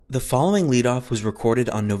The following leadoff was recorded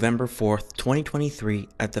on November 4th, 2023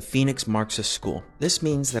 at the Phoenix Marxist School. This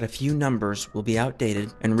means that a few numbers will be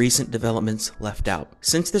outdated and recent developments left out.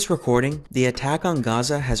 Since this recording, the attack on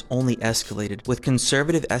Gaza has only escalated, with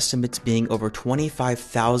conservative estimates being over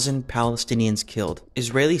 25,000 Palestinians killed.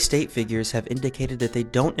 Israeli state figures have indicated that they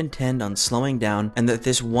don't intend on slowing down and that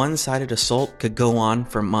this one-sided assault could go on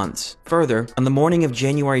for months. Further, on the morning of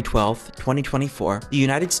January 12th, 2024, the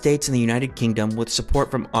United States and the United Kingdom, with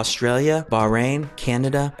support from Australia, Bahrain,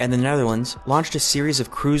 Canada, and the Netherlands, launched a series of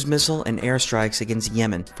cruise missile and airstrikes against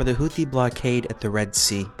Yemen for the Houthi blockade at the Red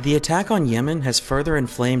Sea. The attack on Yemen has further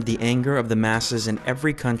inflamed the anger of the masses in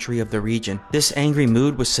every country of the region. This angry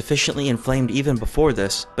mood was sufficiently inflamed even before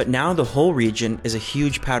this, but now the whole region is a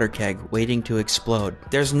huge powder keg waiting to explode.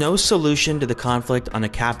 There's no solution to the conflict on a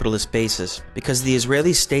capitalist basis, because the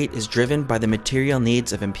Israeli state is driven by the material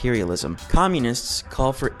needs of imperialism. Communists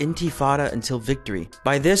call for intifada until victory.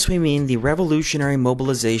 By this we mean the revolutionary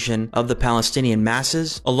mobilization of the Palestinian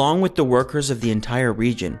masses, along with the workers of the entire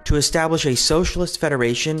region, to establish a socialist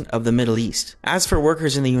federation of the Middle East. As for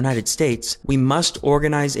workers in the United States, we must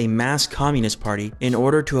organize a mass communist party in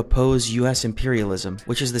order to oppose US imperialism,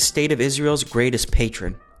 which is the state of Israel's greatest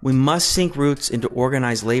patron. We must sink roots into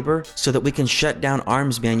organized labor so that we can shut down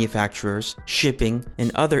arms manufacturers, shipping,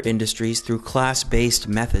 and other industries through class-based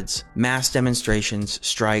methods, mass demonstrations,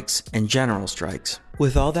 strikes, and general strikes.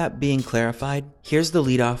 With all that being clarified, here's the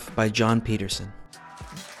leadoff by John Peterson.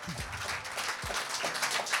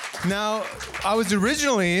 Now, I was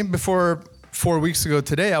originally, before 4 weeks ago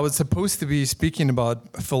today, I was supposed to be speaking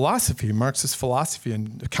about philosophy, Marxist philosophy,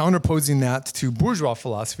 and counterposing that to bourgeois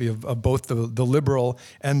philosophy of both the liberal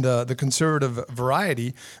and the conservative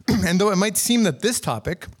variety. And though it might seem that this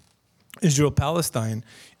topic, Israel-Palestine,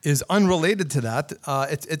 is unrelated to that,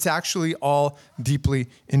 it's actually all deeply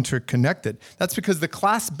interconnected. That's because the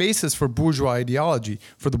class basis for bourgeois ideology,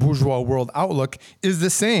 for the bourgeois world outlook, is the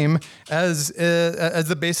same as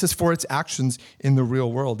the basis for its actions in the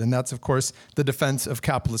real world. And that's, of course, the defense of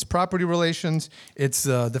capitalist property relations, it's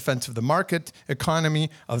the defense of the market economy,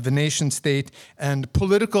 of the nation state, and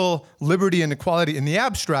political liberty and equality in the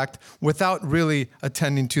abstract without really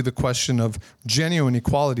attending to the question of genuine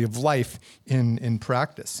equality of life in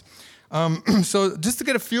practice. So just to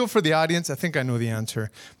get a feel for the audience, I think I know the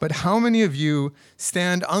answer, but how many of you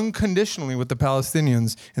stand unconditionally with the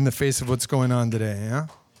Palestinians in the face of what's going on today? Yeah?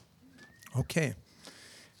 Okay.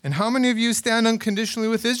 And how many of you stand unconditionally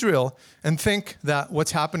with Israel and think that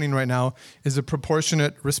what's happening right now is a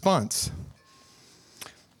proportionate response?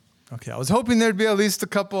 Okay, I was hoping there'd be at least a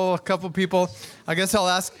couple people. I guess I'll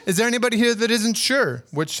ask, is there anybody here that isn't sure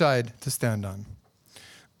which side to stand on?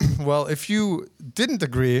 Well, if you didn't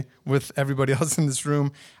agree with everybody else in this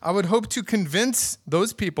room, I would hope to convince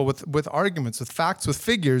those people with arguments, with facts, with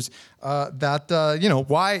figures, explain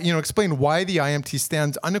why the IMT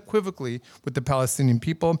stands unequivocally with the Palestinian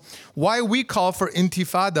people, why we call for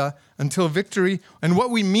intifada until victory, and what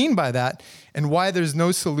we mean by that, and why there's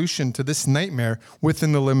no solution to this nightmare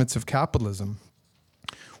within the limits of capitalism.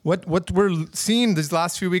 What we're seeing these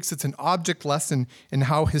last few weeks, it's an object lesson in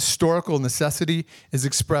how historical necessity is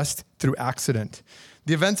expressed through accident.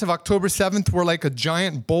 The events of October 7th were like a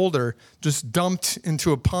giant boulder just dumped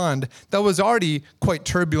into a pond that was already quite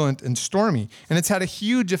turbulent and stormy, and it's had a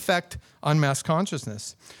huge effect on mass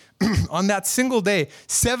consciousness. On that single day,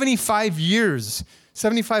 75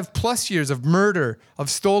 plus years of murder, of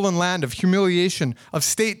stolen land, of humiliation, of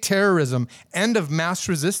state terrorism, and of mass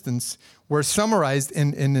resistance were summarized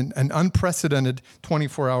in an unprecedented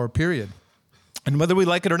 24-hour period. And whether we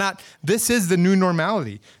like it or not, this is the new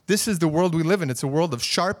normality. This is the world we live in. It's a world of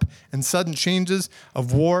sharp and sudden changes,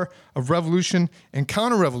 of war, of revolution, and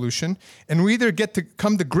counter-revolution. And we either get to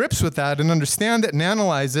come to grips with that and understand it and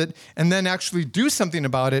analyze it and then actually do something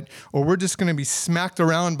about it, or we're just going to be smacked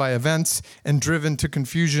around by events and driven to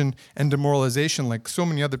confusion and demoralization like so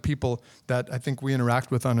many other people that I think we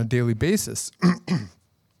interact with on a daily basis.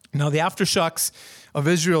 Now, the aftershocks of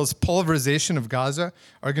Israel's pulverization of Gaza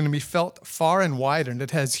are going to be felt far and wide, and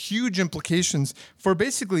it has huge implications for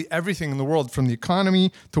basically everything in the world, from the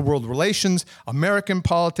economy to world relations, American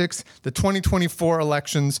politics, the 2024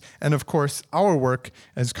 elections, and of course, our work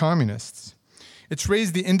as communists. It's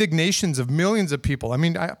raised the indignations of millions of people. I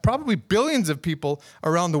mean, probably billions of people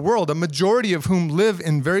around the world, a majority of whom live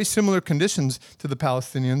in very similar conditions to the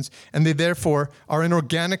Palestinians, and they therefore are in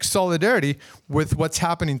organic solidarity with what's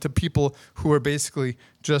happening to people who are basically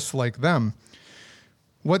just like them.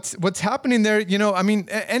 What's happening there,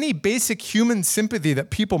 any basic human sympathy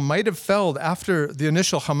that people might have felt after the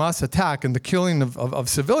initial Hamas attack and the killing of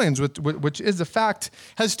civilians, which is a fact,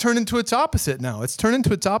 has turned into its opposite now. It's turned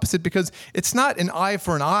into its opposite because it's not an eye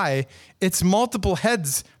for an eye, it's multiple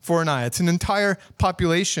heads for an eye. It's an entire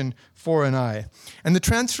population for an eye. And the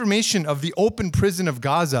transformation of the open prison of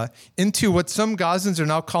Gaza into what some Gazans are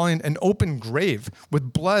now calling an open grave,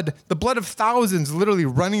 with blood, the blood of thousands literally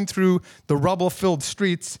running through the rubble-filled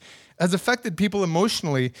streets, has affected people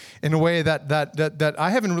emotionally in a way that I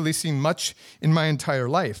haven't really seen much in my entire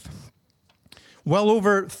life. Well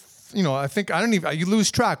over, you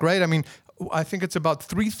lose track, right? I think it's about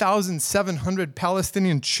 3,700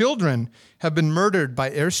 Palestinian children have been murdered by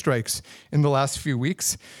airstrikes in the last few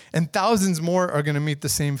weeks, and thousands more are going to meet the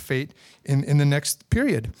same fate in the next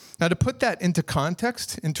period. Now, to put that into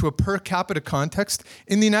context, into a per capita context,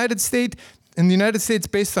 in the United States,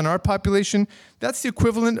 based on our population, that's the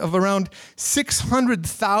equivalent of around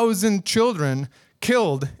 600,000 children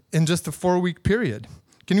killed in just a 4-week period.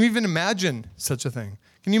 Can you even imagine such a thing?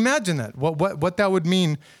 Can you imagine that? What that would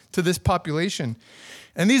mean to this population?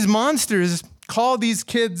 And these monsters call these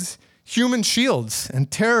kids human shields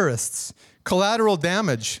and terrorists, collateral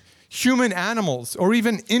damage, human animals, or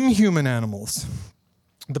even inhuman animals.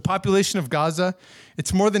 The population of Gaza,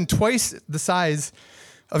 it's more than twice the size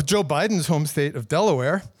of Joe Biden's home state of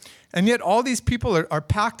Delaware, and yet all these people are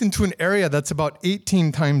packed into an area that's about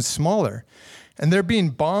 18 times smaller. And they're being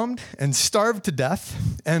bombed and starved to death.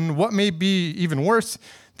 And what may be even worse,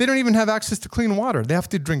 they don't even have access to clean water. They have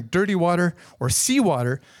to drink dirty water or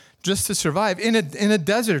seawater just to survive in a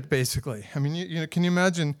desert, basically. Can you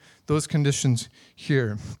imagine those conditions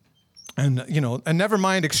here? And and never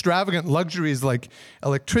mind extravagant luxuries like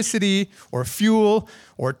electricity or fuel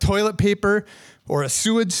or toilet paper or a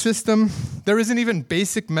sewage system. There isn't even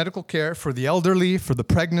basic medical care for the elderly, for the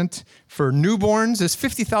pregnant, for newborns. There's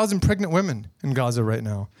 50,000 pregnant women in Gaza right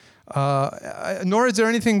now. Nor is there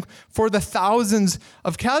anything for the thousands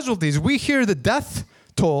of casualties. We hear the death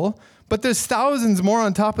toll, but there's thousands more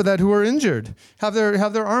on top of that who are injured, have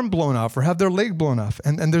their arm blown off or have their leg blown off,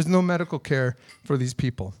 and there's no medical care for these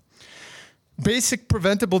people. Basic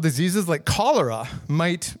preventable diseases like cholera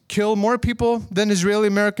might kill more people than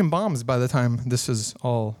Israeli-American bombs by the time this is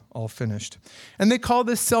all finished. And they call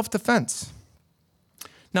this self-defense.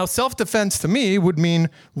 Now, self-defense to me would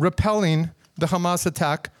mean repelling the Hamas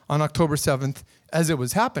attack on October 7th as it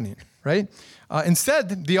was happening, right?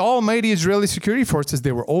 Instead, the almighty Israeli security forces,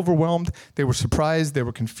 they were overwhelmed, they were surprised, they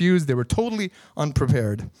were confused, they were totally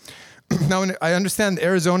unprepared. Now, I understand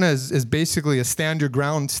Arizona is basically a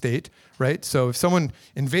stand-your-ground state, right? So if someone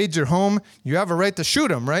invades your home, you have a right to shoot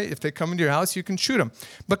them, right? If they come into your house, you can shoot them.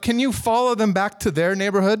 But can you follow them back to their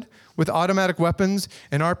neighborhood with automatic weapons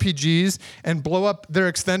and RPGs and blow up their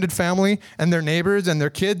extended family and their neighbors and their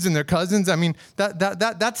kids and their cousins?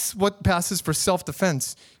 That's what passes for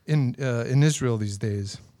self-defense in Israel these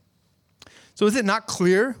days. So is it not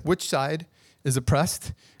clear which side is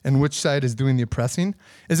oppressed and which side is doing the oppressing?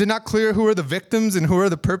 Is it not clear who are the victims and who are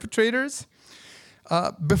the perpetrators?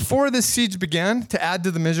 Before this siege began, to add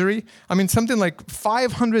to the misery, something like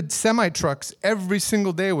 500 semi-trucks every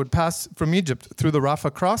single day would pass from Egypt through the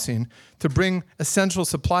Rafah crossing to bring essential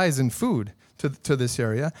supplies and food to this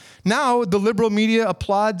area. Now, the liberal media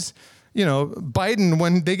applauds Biden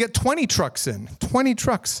when they get 20 trucks in. 20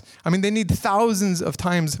 trucks. They need thousands of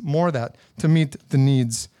times more that to meet the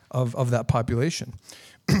needs of that population.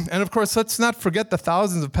 And of course, let's not forget the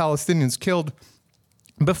thousands of Palestinians killed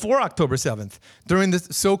before October 7th, during this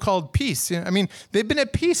so-called peace. They've been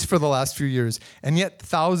at peace for the last few years, and yet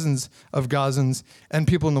thousands of Gazans and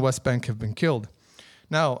people in the West Bank have been killed.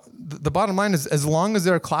 Now, the bottom line is, as long as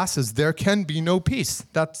there are classes, there can be no peace.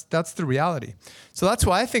 That's the reality. So that's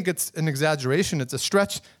why I think it's an exaggeration. It's a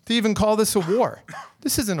stretch to even call this a war.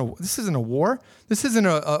 This isn't a war. This isn't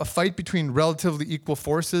a fight between relatively equal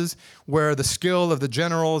forces where the skill of the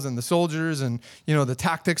generals and the soldiers and the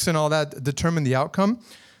tactics and all that determine the outcome.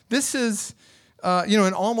 This is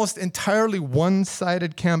an almost entirely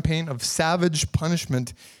one-sided campaign of savage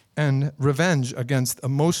punishment and revenge against a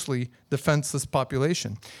mostly defenseless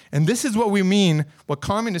population. And this is what we mean, what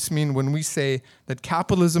communists mean when we say that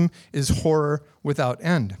capitalism is horror without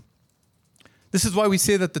end. This is why we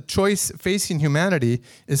say that the choice facing humanity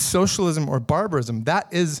is socialism or barbarism. That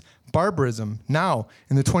is barbarism now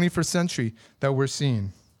in the 21st century that we're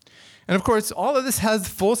seeing. And of course, all of this has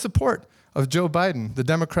full support of Joe Biden, the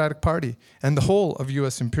Democratic Party, and the whole of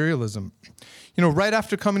U.S. imperialism. Right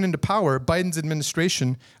after coming into power, Biden's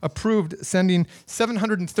administration approved sending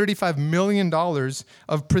 $735 million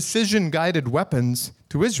of precision-guided weapons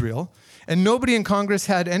to Israel. And nobody in Congress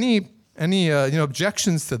had any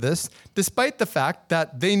objections to this, despite the fact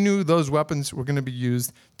that they knew those weapons were going to be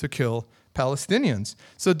used to kill Palestinians.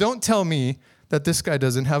 So don't tell me that this guy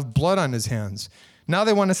doesn't have blood on his hands. Now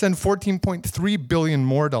they want to send $14.3 billion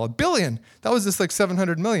more dollars. Billion! That was just like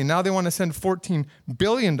 $700 million. Now they want to send $14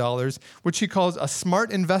 billion, which he calls a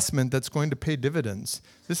smart investment that's going to pay dividends.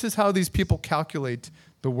 This is how these people calculate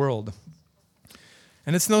the world.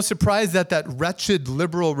 And it's no surprise that wretched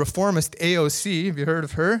liberal reformist AOC, have you heard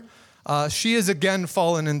of her? She has again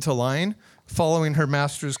fallen into line, following her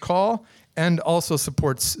master's call, and also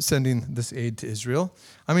supports sending this aid to Israel.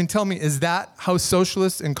 I mean, tell me, is that how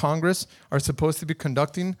socialists in Congress are supposed to be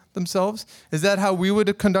conducting themselves? Is that how we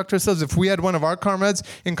would conduct ourselves if we had one of our comrades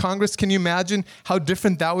in Congress? Can you imagine how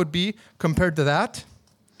different that would be compared to that?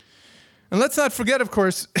 And let's not forget, of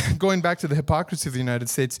course, going back to the hypocrisy of the United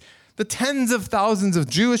States, the tens of thousands of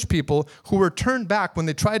Jewish people who were turned back when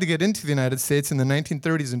they tried to get into the United States in the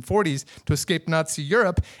 1930s and 40s to escape Nazi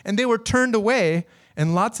Europe, and they were turned away,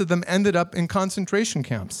 and lots of them ended up in concentration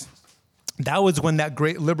camps. That was when that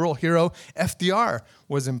great liberal hero, FDR,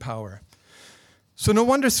 was in power. So no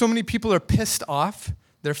wonder so many people are pissed off.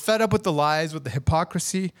 They're fed up with the lies, with the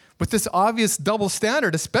hypocrisy, with this obvious double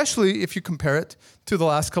standard, especially if you compare it to the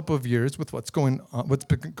last couple of years with what's been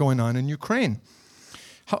going on in Ukraine.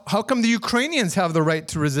 How come the Ukrainians have the right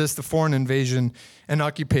to resist the foreign invasion and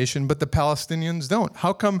occupation, but the Palestinians don't?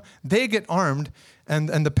 How come they get armed and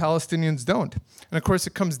the Palestinians don't? And of course,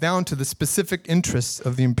 it comes down to the specific interests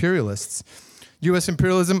of the imperialists. U.S.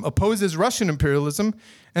 imperialism opposes Russian imperialism,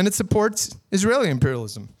 and it supports Israeli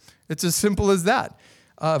imperialism. It's as simple as that.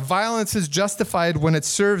 Violence is justified when it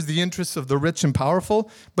serves the interests of the rich and powerful,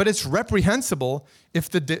 but it's reprehensible if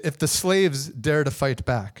the slaves dare to fight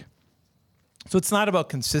back. So it's not about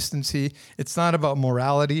consistency, it's not about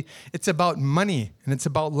morality, it's about money, and it's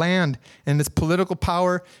about land, and it's political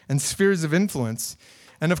power and spheres of influence.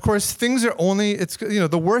 And of course, things are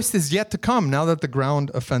the worst is yet to come now that the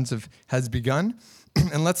ground offensive has begun.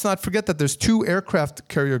 And let's not forget that there's 2 aircraft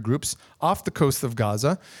carrier groups off the coast of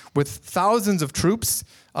Gaza with thousands of troops,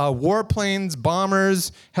 warplanes,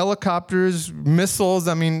 bombers, helicopters, missiles.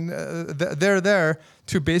 I mean, they're there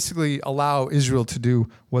to basically allow Israel to do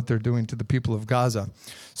what they're doing to the people of Gaza.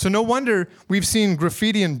 So no wonder we've seen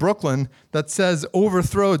graffiti in Brooklyn that says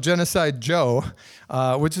 "Overthrow Genocide Joe,"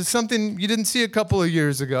 which is something you didn't see a couple of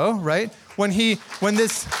years ago, right? When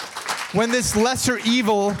this lesser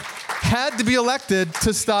evil had to be elected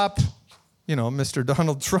to stop, Mr.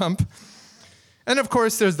 Donald Trump. And of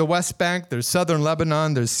course, there's the West Bank, there's southern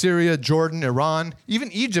Lebanon, there's Syria, Jordan, Iran,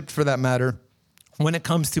 even Egypt for that matter, when it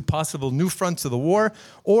comes to possible new fronts of the war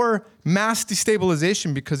or mass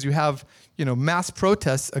destabilization because you have, mass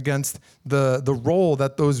protests against the role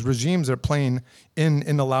that those regimes are playing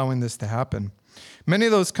in allowing this to happen. Many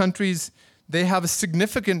of those countries, they have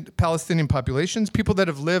significant Palestinian populations, people that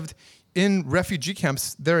have lived in refugee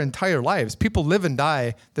camps their entire lives. People live and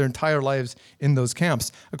die their entire lives in those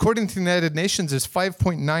camps. According to the United Nations, there's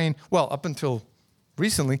up until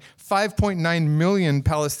recently, 5.9 million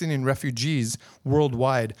Palestinian refugees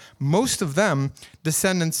worldwide. Most of them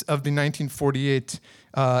descendants of the 1948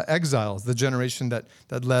 exiles, the generation that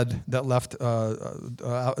left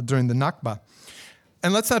during the Nakba.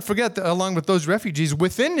 And let's not forget that along with those refugees,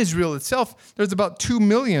 within Israel itself, there's about 2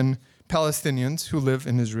 million Palestinians who live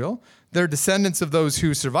in Israel. They're descendants of those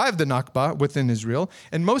who survived the Nakba within Israel,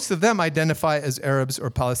 and most of them identify as Arabs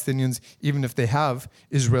or Palestinians, even if they have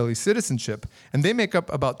Israeli citizenship. And they make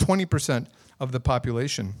up about 20% of the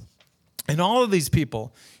population. And all of these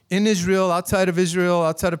people, in Israel, outside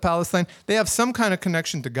of Palestine, they have some kind of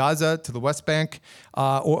connection to Gaza, to the West Bank,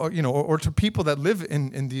 or to people that live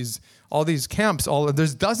in all these camps.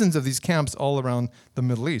 There's dozens of these camps all around the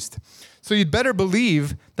Middle East. So you'd better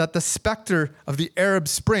believe that the specter of the Arab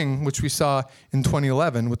Spring, which we saw in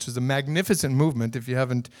 2011, which was a magnificent movement, if you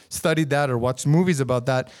haven't studied that or watched movies about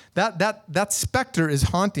that specter is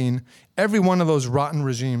haunting every one of those rotten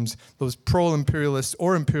regimes, those pro-imperialist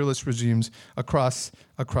or imperialist regimes across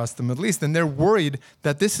the Middle East. And they're worried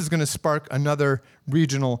that this is going to spark another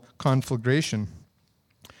regional conflagration.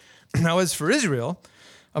 Now, as for Israel,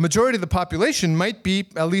 a majority of the population might be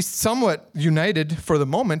at least somewhat united for the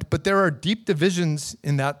moment, but there are deep divisions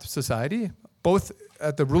in that society, both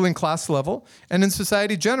at the ruling class level and in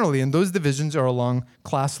society generally, and those divisions are along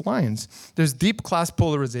class lines. There's deep class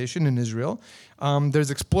polarization in Israel. There's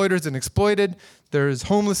exploiters and exploited. There's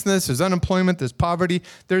homelessness, there's unemployment, there's poverty.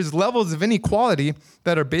 There's levels of inequality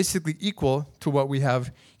that are basically equal to what we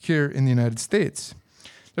have here in the United States.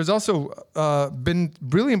 There's also been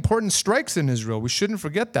really important strikes in Israel. We shouldn't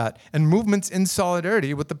forget that. And movements in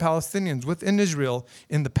solidarity with the Palestinians within Israel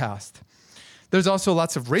in the past. There's also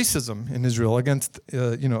lots of racism in Israel against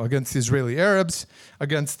the Israeli Arabs,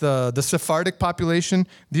 against the Sephardic population.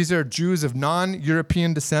 These are Jews of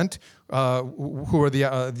non-European descent who are the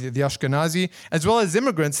Ashkenazi, as well as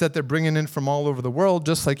immigrants that they're bringing in from all over the world,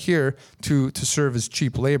 just like here, to serve as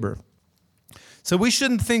cheap labor. So we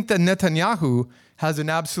shouldn't think that Netanyahu has an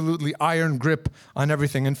absolutely iron grip on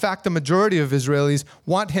everything. In fact, the majority of Israelis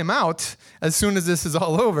want him out. As soon as this is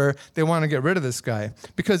all over, they want to get rid of this guy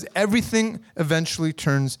because everything eventually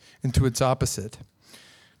turns into its opposite.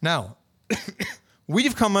 Now,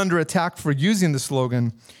 we've come under attack for using the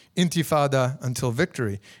slogan, Intifada until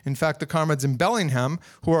victory. In fact, the comrades in Bellingham,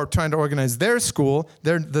 who are trying to organize their school,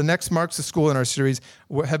 the next Marxist school in our series,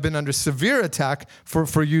 have been under severe attack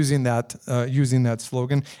for using that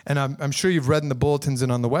slogan. And I'm sure you've read in the bulletins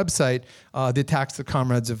and on the website the attacks the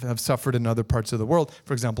comrades have suffered in other parts of the world.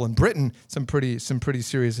 For example, in Britain, some pretty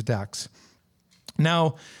serious attacks.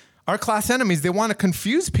 Now, our class enemies, they want to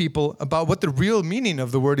confuse people about what the real meaning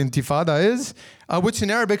of the word intifada is, which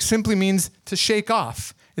in Arabic simply means to shake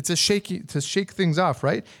off. It's to shake things off,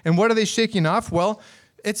 right? And what are they shaking off? Well,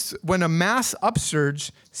 it's when a mass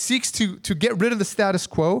upsurge seeks to get rid of the status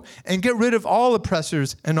quo and get rid of all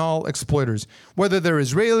oppressors and all exploiters, whether they're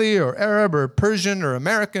Israeli or Arab or Persian or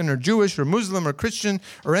American or Jewish or Muslim or Christian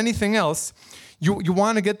or anything else. You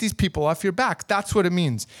want to get these people off your back. That's what it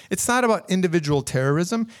means. It's not about individual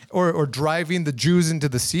terrorism or driving the Jews into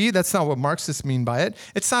the sea. That's not what Marxists mean by it.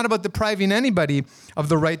 It's not about depriving anybody of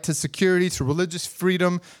the right to security, to religious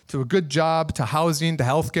freedom, to a good job, to housing, to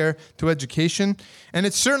healthcare, to education. And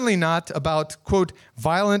it's certainly not about, quote,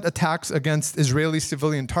 violent attacks against Israeli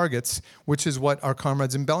civilian targets, which is what our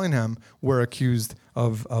comrades in Bellingham were accused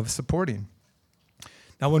of supporting.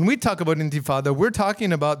 Now, when we talk about Intifada, we're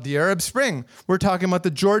talking about the Arab Spring. We're talking about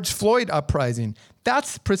the George Floyd uprising.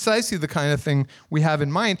 That's precisely the kind of thing we have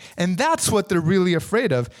in mind. And that's what they're really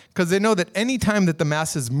afraid of, because they know that any time that the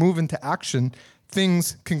masses move into action,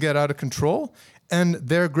 things can get out of control and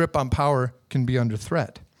their grip on power can be under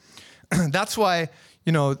threat. That's why,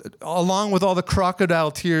 along with all the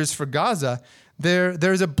crocodile tears for Gaza,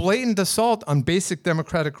 there's a blatant assault on basic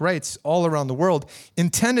democratic rights all around the world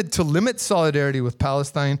intended to limit solidarity with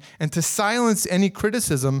Palestine and to silence any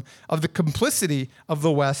criticism of the complicity of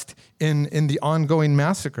the West in the ongoing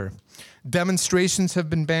massacre. Demonstrations have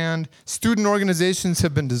been banned. Student organizations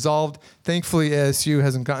have been dissolved. Thankfully, ASU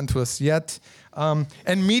hasn't gotten to us yet.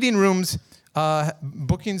 And meeting rooms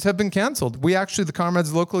bookings have been canceled. We actually, the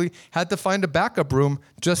comrades locally, had to find a backup room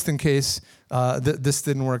just in case this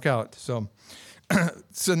didn't work out.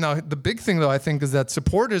 So now the big thing, though, I think, is that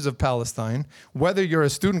supporters of Palestine, whether you're a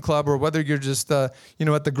student club or whether you're just, at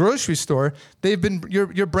the grocery store,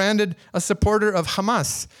 you're branded a supporter of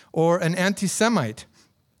Hamas or an anti-Semite.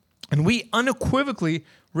 And we unequivocally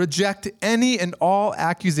reject any and all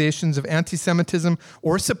accusations of anti-Semitism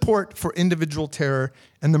or support for individual terror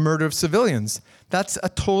and the murder of civilians. That's a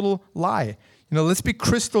total lie. Let's be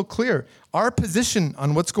crystal clear. Our position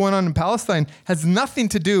on what's going on in Palestine has nothing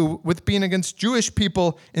to do with being against Jewish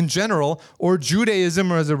people in general or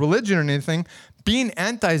Judaism or as a religion or anything. Being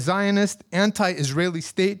anti-Zionist, anti-Israeli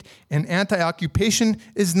state, and anti-occupation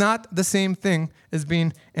is not the same thing as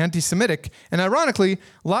being anti-Semitic. And ironically,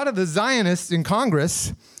 a lot of the Zionists in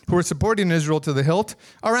Congress who are supporting Israel to the hilt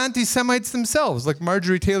are anti-Semites themselves, like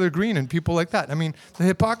Marjorie Taylor Greene and people like that. I mean, the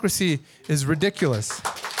hypocrisy is ridiculous.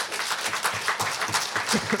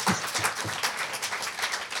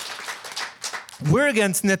 We're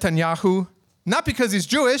against Netanyahu, not because he's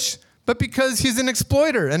Jewish, but because he's an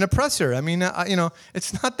exploiter, an oppressor. I mean,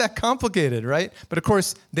 it's not that complicated, right? But of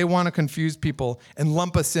course, they want to confuse people and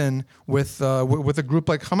lump us in with a group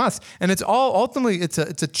like Hamas. And it's all ultimately it's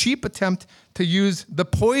a cheap attempt to use the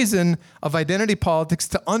poison of identity politics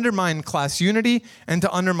to undermine class unity and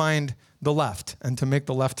to undermine the left and to make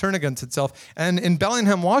the left turn against itself. And in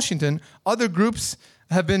Bellingham, Washington, other groups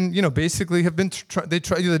have been, the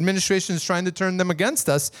administration is trying to turn them against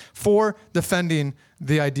us for defending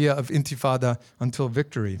the idea of intifada until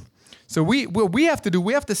victory. So what we have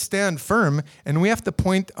to stand firm and we have to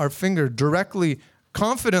point our finger directly,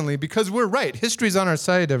 confidently, because we're right. History's on our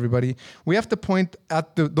side, everybody. We have to point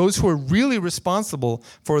at those who are really responsible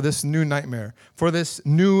for this new nightmare, for this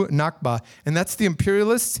new Nakba, and that's the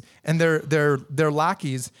imperialists and their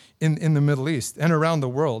lackeys in the Middle East and around the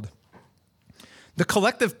world. The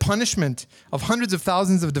collective punishment of hundreds of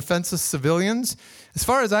thousands of defenseless civilians, as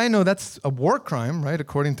far as I know, that's a war crime, right?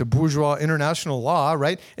 According to bourgeois international law,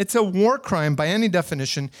 right? It's a war crime by any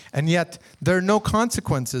definition, and yet there are no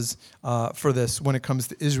consequences for this when it comes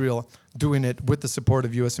to Israel doing it with the support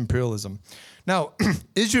of U.S. imperialism. Now,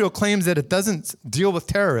 Israel claims that it doesn't deal with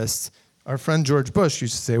terrorists. Our friend George Bush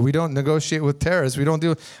used to say, we don't negotiate with terrorists, we don't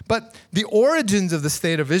deal. But the origins of the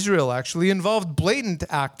state of Israel actually involved blatant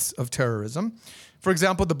acts of terrorism. For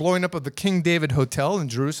example, the blowing up of the King David Hotel in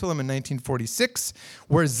Jerusalem in 1946,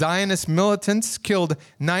 where Zionist militants killed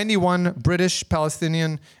 91 British,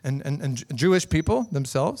 Palestinian, and Jewish people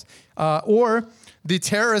themselves. Or the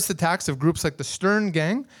terrorist attacks of groups like the Stern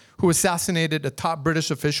Gang, who assassinated a top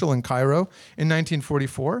British official in Cairo in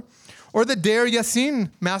 1944. Or the Deir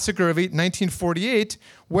Yassin massacre of 1948,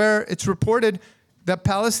 where it's reported that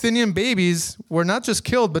Palestinian babies were not just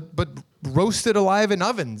killed, but roasted alive in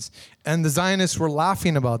ovens. And the Zionists were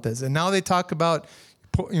laughing about this. And now they talk about,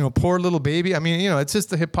 poor little baby. I mean, it's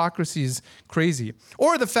just the hypocrisy is crazy.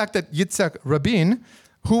 Or the fact that Yitzhak Rabin,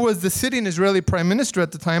 who was the sitting Israeli prime minister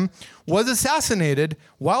at the time, was assassinated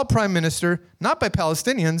while prime minister, not by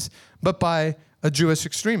Palestinians, but by a Jewish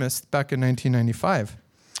extremist back in 1995,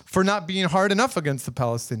 for not being hard enough against the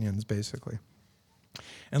Palestinians, basically.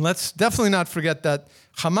 And let's definitely not forget that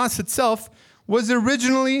Hamas itself was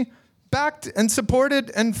originally backed and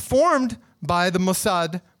supported and formed by the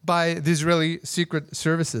Mossad, by the Israeli secret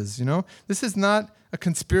services. This is not a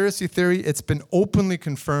conspiracy theory. It's been openly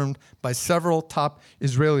confirmed by several top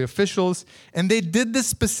Israeli officials. And they did this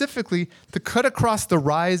specifically to cut across the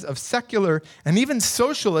rise of secular and even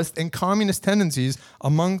socialist and communist tendencies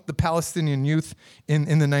among the Palestinian youth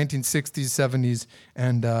in the 1960s, 70s,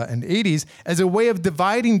 and 80s as a way of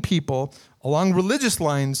dividing people along religious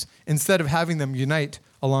lines instead of having them unite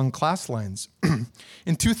along class lines.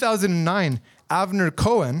 In 2009, Avner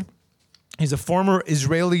Cohen, he's a former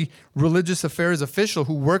Israeli religious affairs official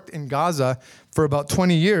who worked in Gaza for about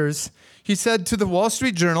 20 years. He said to the Wall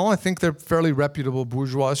Street Journal, I think they're a fairly reputable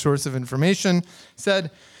bourgeois source of information,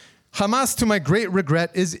 said, Hamas, to my great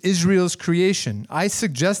regret, is Israel's creation. I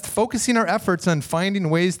suggest focusing our efforts on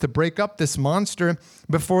finding ways to break up this monster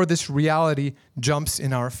before this reality jumps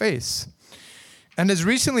in our face. And as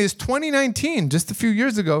recently as 2019, just a few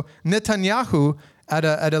years ago, Netanyahu, at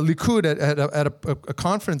a Likud, at a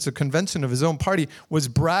conference, a convention of his own party, was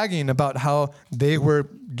bragging about how they were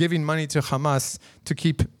giving money to Hamas to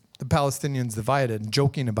keep the Palestinians divided, and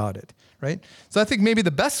joking about it, right? So I think maybe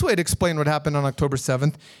the best way to explain what happened on October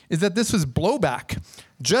 7th is that this was blowback.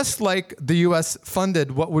 Just like the U.S.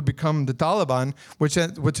 funded what would become the Taliban, which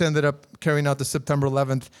ended up carrying out the September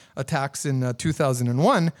 11th attacks in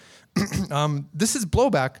 2001, this is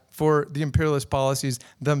blowback for the imperialist policies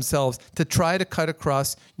themselves to try to cut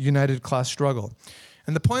across united class struggle.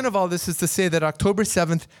 And the point of all this is to say that October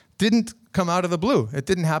 7th didn't come out of the blue. It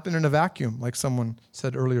didn't happen in a vacuum, like someone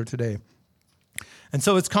said earlier today. And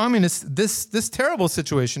so it's communist, this terrible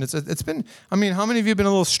situation. It's been, how many of you have been a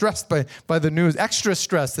little stressed by the news, extra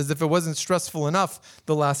stressed, as if it wasn't stressful enough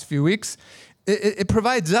the last few weeks? It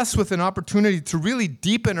provides us with an opportunity to really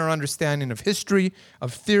deepen our understanding of history,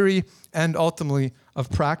 of theory, and ultimately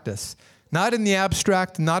of practice. Not in the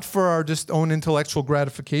abstract, not for our just own intellectual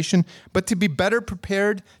gratification, but to be better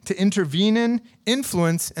prepared to intervene in,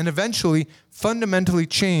 influence, and eventually fundamentally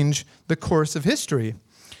change the course of history.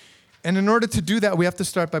 And in order to do that, we have to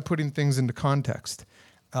start by putting things into context.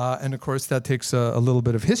 And of course, that takes a little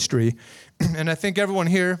bit of history. And I think everyone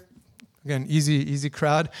here, again, easy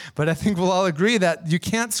crowd, but I think we'll all agree that you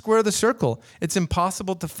can't square the circle. It's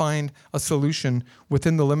impossible to find a solution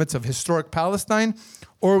within the limits of historic Palestine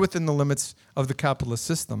or within the limits of the capitalist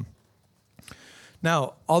system.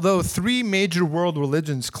 Now, although three major world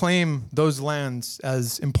religions claim those lands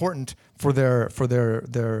as important for their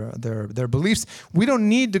beliefs, we don't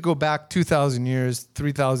need to go back 2,000 years,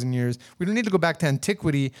 3,000 years. We don't need to go back to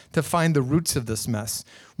antiquity to find the roots of this mess.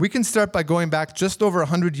 We can start by going back just over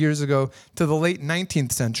 100 years ago to the late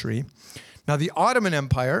 19th century. Now, the Ottoman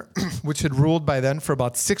Empire, which had ruled by then for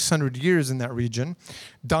about 600 years in that region,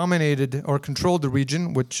 dominated or controlled the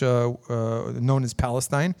region, which known as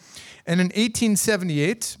Palestine. And in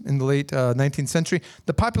 1878, in the late 19th century,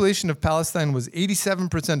 the population of Palestine was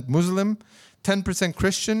 87% Muslim, 10%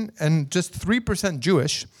 Christian, and just 3%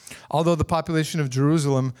 Jewish, although the population of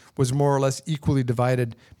Jerusalem was more or less equally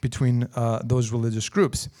divided between those religious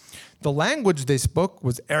groups. The language they spoke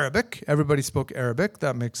was Arabic. Everybody spoke Arabic.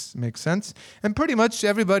 That makes sense. And pretty much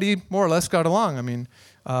everybody more or less got along.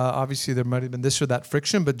 Obviously there might have been this or that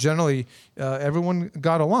friction, but generally everyone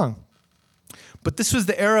got along. But this was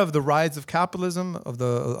the era of the rise of capitalism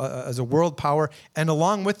as a world power, and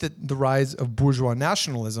along with it, the rise of bourgeois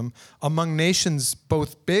nationalism among nations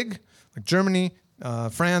both big, like Germany,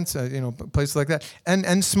 France, places like that,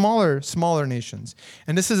 and smaller nations.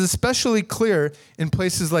 And this is especially clear in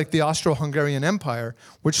places like the Austro-Hungarian Empire,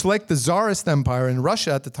 which, like the Tsarist Empire in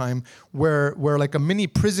Russia at the time, were like a mini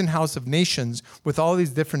prison house of nations with all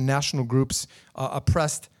these different national groups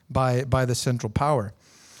oppressed by the central power.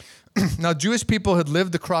 Now, Jewish people had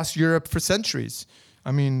lived across Europe for centuries.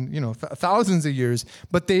 I mean, thousands of years,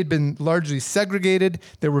 but they'd been largely segregated.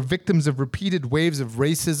 They were victims of repeated waves of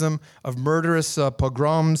racism, of murderous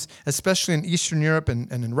pogroms, especially in Eastern Europe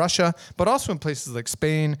and in Russia, but also in places like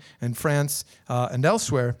Spain and France and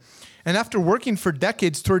elsewhere. And after working for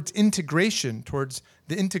decades towards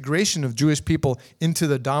the integration of Jewish people into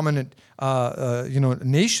the dominant,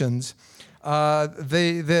 nations,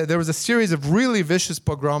 there was a series of really vicious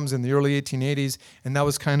pogroms in the early 1880s, and that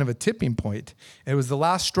was kind of a tipping point. It was the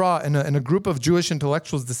last straw, and a group of Jewish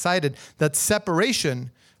intellectuals decided that separation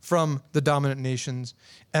from the dominant nations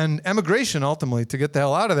and emigration, ultimately, to get the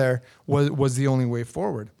hell out of there, was the only way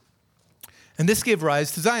forward. And this gave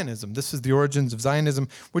rise to Zionism. This is the origins of Zionism,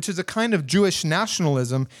 which is a kind of Jewish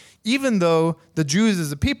nationalism, even though the Jews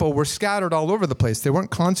as a people were scattered all over the place. They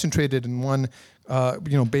weren't concentrated in one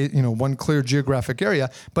clear geographic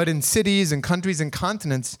area, but in cities and countries and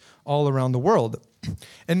continents all around the world.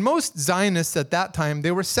 And most Zionists at that time,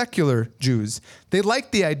 they were secular Jews. They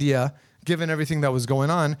liked the idea, given everything that was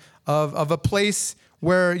going on, of a place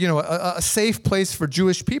where, a safe place for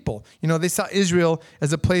Jewish people. They saw Israel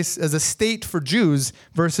as a state for Jews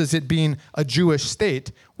versus it being a Jewish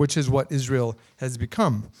state, which is what Israel has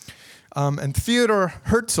become. And Theodor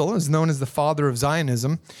Herzl is known as the father of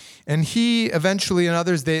Zionism. And he eventually and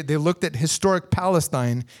others, they looked at historic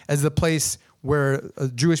Palestine as the place where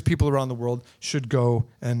Jewish people around the world should go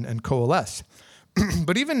and coalesce.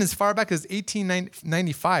 But even as far back as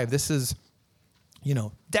 1895, this is,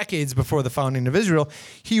 decades before the founding of Israel,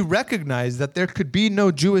 he recognized that there could be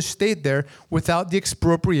no Jewish state there without the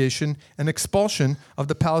expropriation and expulsion of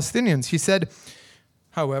the Palestinians. He said,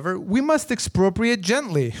 however, we must expropriate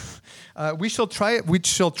gently. We shall try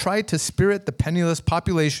to spirit the penniless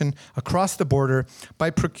population across the border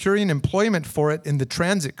by procuring employment for it in the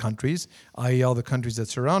transit countries, i.e. all the countries that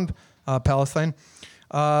surround Palestine.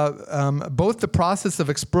 Both the process of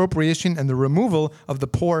expropriation and the removal of the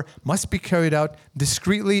poor must be carried out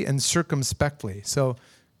discreetly and circumspectly. So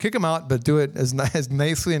kick them out, but do it as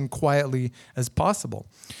nicely and quietly as possible.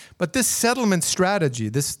 But this settlement strategy,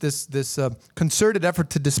 this concerted effort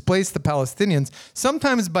to displace the Palestinians,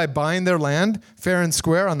 sometimes by buying their land fair and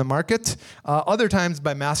square on the market, other times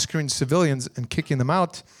by massacring civilians and kicking them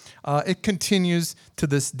out, it continues to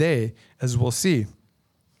this day, as we'll see.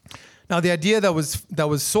 Now, the idea that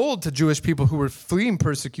was sold to Jewish people who were fleeing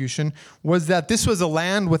persecution was that this was a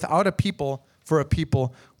land without a people for a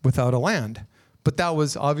people without a land. But that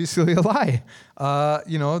was obviously a lie.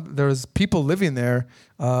 There's people living there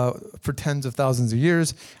for tens of thousands of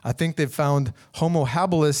years. I think they've found Homo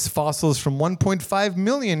habilis fossils from 1.5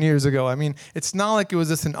 million years ago. I mean, it's not like it was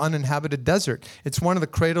just an uninhabited desert. It's one of the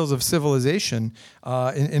cradles of civilization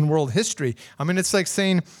in world history. I mean, it's like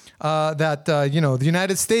saying that the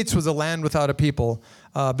United States was a land without a people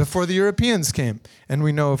before the Europeans came. And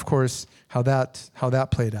we know, of course, how that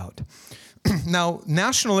played out. Now,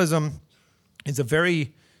 nationalism is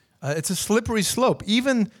it's a slippery slope.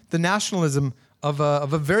 Even the nationalism of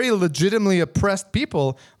a very legitimately oppressed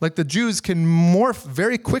people like the Jews can morph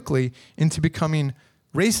very quickly into becoming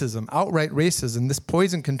racism, outright racism. This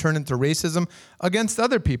poison can turn into racism against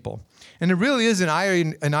other people. And it really is an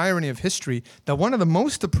irony of history that one of the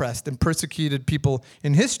most oppressed and persecuted people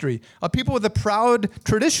in history, a people with a proud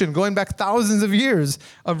tradition going back thousands of years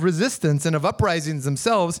of resistance and of uprisings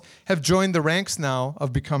themselves, have joined the ranks now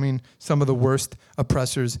of becoming some of the worst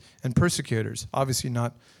oppressors and persecutors. Obviously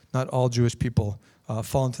not all Jewish people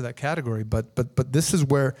fall into that category, but this is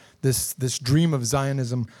where this dream of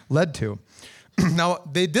Zionism led to. Now,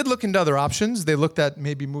 they did look into other options. They looked at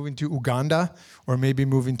maybe moving to Uganda or maybe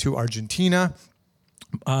moving to Argentina.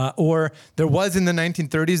 Or there was in the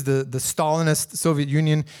 1930s, the Stalinist Soviet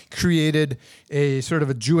Union created a sort of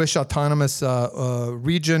a Jewish autonomous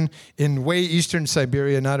region in way eastern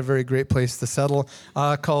Siberia, not a very great place to settle,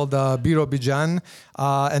 called Birobidzhan.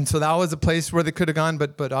 And so that was a place where they could have gone,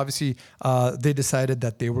 but obviously they decided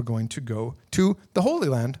that they were going to go to the Holy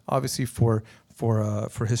Land, obviously for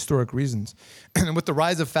historic reasons. And with the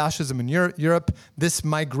rise of fascism in Europe, this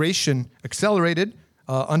migration accelerated,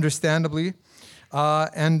 understandably.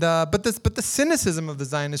 But the cynicism of the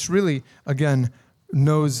Zionists really, again,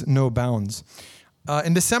 knows no bounds.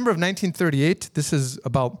 In December of 1938, this is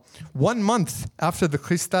about 1 month after the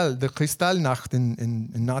Kristallnacht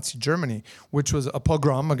in Nazi Germany, which was a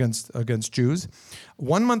pogrom against Jews.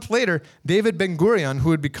 1 month later, David Ben-Gurion,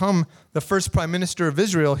 who had become the first prime minister of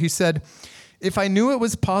Israel, he said, "If I knew it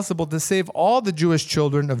was possible to save all the Jewish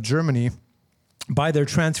children of Germany by their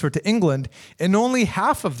transfer to England, and only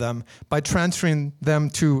half of them by transferring them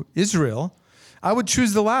to Israel, I would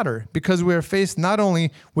choose the latter, because we are faced not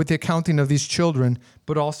only with the accounting of these children,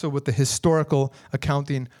 but also with the historical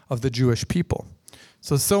accounting of the Jewish people."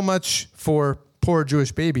 So much for poor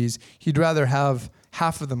Jewish babies. He'd rather have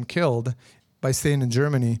half of them killed by staying in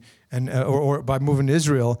Germany or by moving to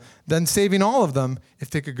Israel than saving all of them if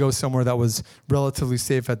they could go somewhere that was relatively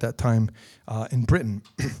safe at that time in Britain.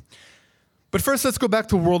 But first, let's go back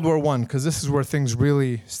to World War I, because this is where things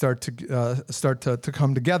really start to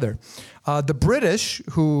come together. The British,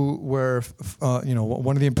 who were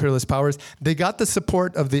one of the imperialist powers, they got the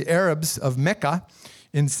support of the Arabs of Mecca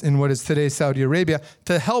in what is today Saudi Arabia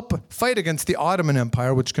to help fight against the Ottoman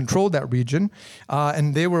Empire, which controlled that region.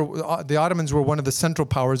 And the Ottomans were one of the central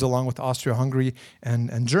powers, along with Austria-Hungary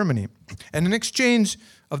and Germany. And in exchange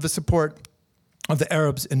of the support of the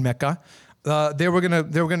Arabs in Mecca, they were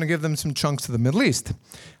gonna give them some chunks of the Middle East.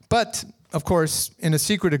 But of course, in a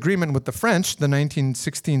secret agreement with the French, the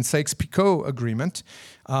 1916 Sykes-Picot Agreement,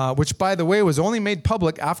 which, by the way, was only made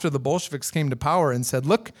public after the Bolsheviks came to power and said,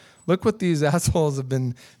 look what these assholes have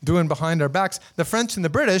been doing behind our backs. The French and the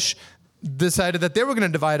British decided that they were going to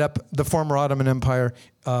divide up the former Ottoman Empire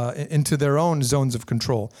into their own zones of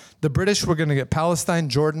control. The British were going to get Palestine,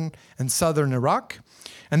 Jordan, and southern Iraq.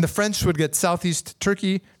 And the French would get southeast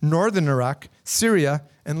Turkey, northern Iraq, Syria,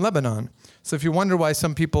 and Lebanon. So if you wonder why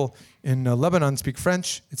some people in Lebanon speak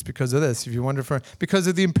French, it's because of this. If you wonder because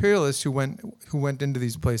of the imperialists who went into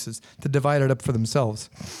these places to divide it up for themselves.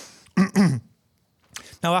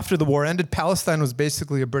 Now, after the war ended, Palestine was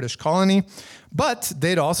basically a British colony, but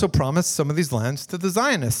they'd also promised some of these lands to the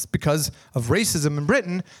Zionists. Because of racism in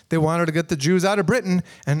Britain, they wanted to get the Jews out of Britain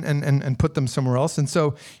and put them somewhere else. And so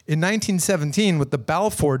in 1917, with the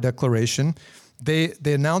Balfour Declaration, they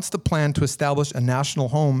announced a plan to establish a national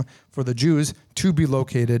home for the Jews to be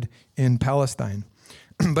located in Palestine.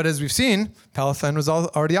 But as we've seen, Palestine was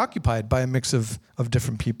already occupied by a mix of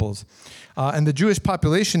different peoples. And the Jewish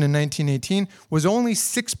population in 1918 was only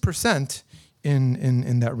 6%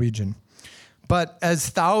 in that region. But as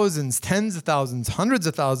thousands, tens of thousands, hundreds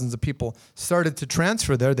of thousands of people started to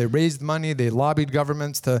transfer there, they raised money, they lobbied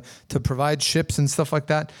governments to provide ships and stuff like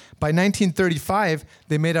that. By 1935,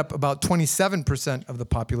 they made up about 27% of the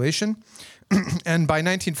population. And by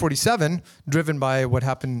 1947, driven by what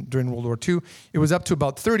happened during World War II, it was up to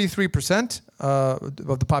about 33%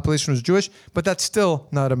 of the population was Jewish, but that's still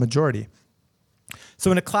not a majority.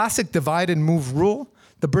 So in a classic divide and move rule,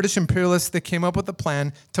 the British imperialists, they came up with a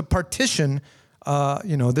plan to partition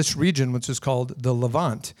this region, which is called the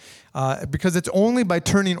Levant, because it's only by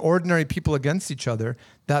turning ordinary people against each other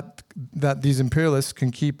that these imperialists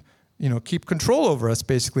can keep control over us,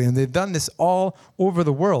 basically. And they've done this all over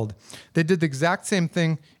the world. They did the exact same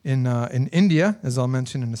thing in India, as I'll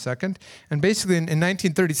mention in a second. And basically, in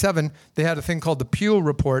 1937, they had a thing called the Peel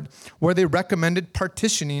Report, where they recommended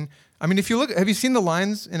partitioning. I mean, if you look, have you seen the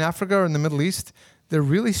lines in Africa or in the Middle East? They're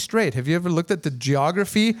really straight. Have you ever looked at the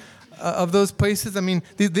geography of those places? I mean,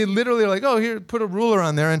 they literally are like, oh, here, put a ruler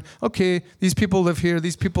on there, and okay, these people live here,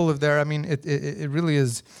 these people live there. I mean, it really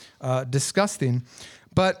is disgusting.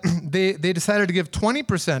 But they decided to give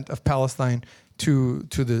 20% of Palestine to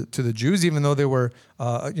the Jews, even though they were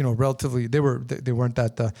relatively they weren't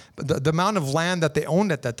that the amount of land that they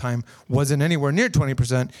owned at that time wasn't anywhere near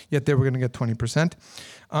 20%. Yet they were going to get 20%.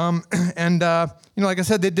 Like I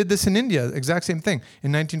said, they did this in India, exact same thing.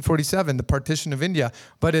 In 1947, the partition of India.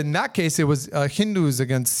 But in that case, it was Hindus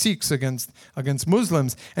against Sikhs, against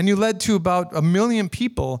Muslims. And you led to about 1 million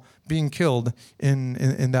people being killed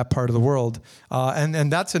in that part of the world.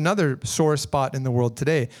 And that's another sore spot in the world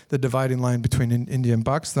today, the dividing line between India and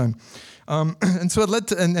Pakistan. And so it led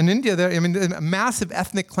to, and India there, I mean, massive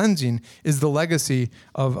ethnic cleansing is the legacy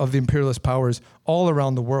of the imperialist powers all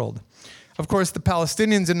around the world. Of course, the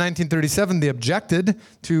Palestinians in 1937, they objected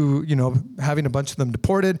to, having a bunch of them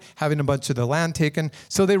deported, having a bunch of their land taken.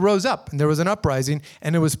 So they rose up, and there was an uprising,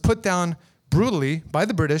 and it was put down brutally by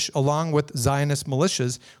the British, along with Zionist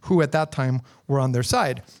militias, who at that time were on their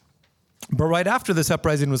side. But right after this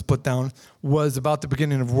uprising was put down was about the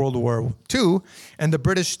beginning of World War II, and the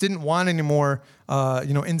British didn't want any more,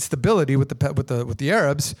 instability with the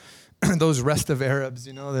Arabs. those restive Arabs,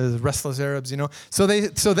 the restless Arabs, So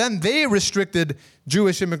then they restricted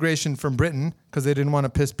Jewish immigration from Britain because they didn't want to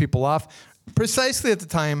piss people off, precisely at the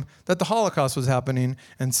time that the Holocaust was happening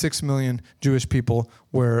and 6 million Jewish people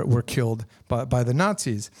were killed by the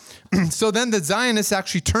Nazis. So then the Zionists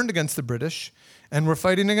actually turned against the British and were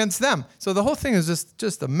fighting against them. So the whole thing is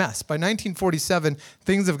just a mess. By 1947,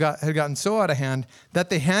 things had gotten so out of hand that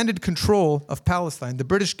they handed control of Palestine. The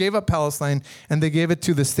British gave up Palestine, and they gave it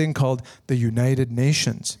to this thing called the United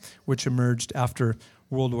Nations, which emerged after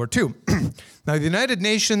World War II. Now, the United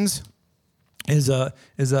Nations is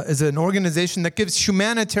an organization that gives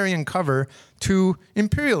humanitarian cover to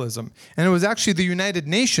imperialism. And it was actually the United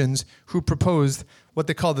Nations who proposed what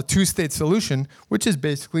they call the two-state solution, which is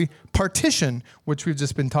basically partition, which we've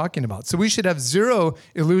just been talking about. So we should have zero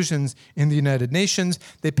illusions in the United Nations.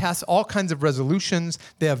 They pass all kinds of resolutions.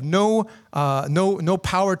 They have no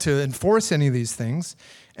power to enforce any of these things.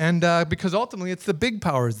 And because ultimately it's the big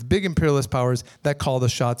powers, the big imperialist powers that call the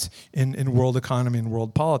shots in world economy and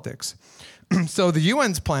world politics. So the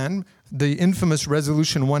UN's plan, the infamous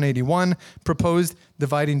Resolution 181, proposed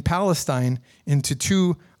dividing Palestine into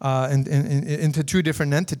two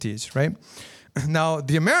different entities, right? Now,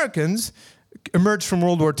 the Americans emerged from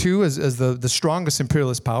World War II as the strongest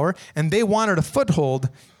imperialist power, and they wanted a foothold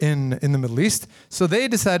in the Middle East. So they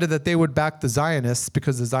decided that they would back the Zionists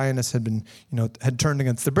because the Zionists had turned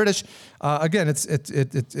against the British. Again,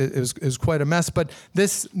 it was quite a mess. But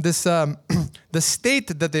the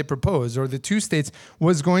state that they proposed, or the two states,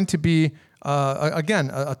 was going to be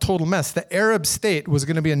a total mess. The Arab state was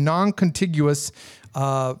going to be a non-contiguous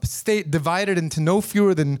state divided into no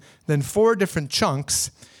fewer than 4 different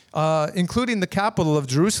chunks. Including the capital of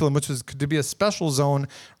Jerusalem, which was to be a special zone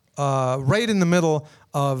right in the middle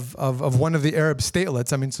of one of the Arab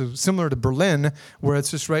statelets. I mean, so similar to Berlin, where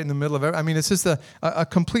it's just right in the middle of I mean, it's just a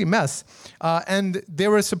complete mess. And they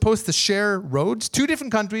were supposed to share roads. 2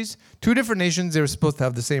 different countries, 2 different nations. They were supposed to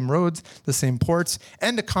have the same roads, the same ports,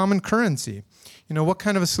 and a common currency. What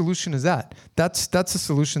kind of a solution is that? That's a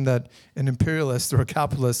solution that an imperialist or a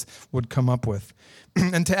capitalist would come up with.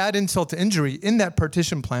 And to add insult to injury, in that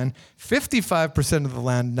partition plan, 55% of the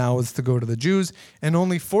land now is to go to the Jews and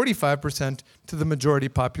only 45% to the majority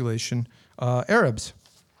population, Arabs.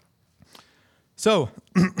 So,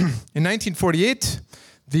 in 1948,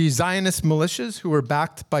 the Zionist militias, who were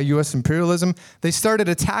backed by U.S. imperialism, they started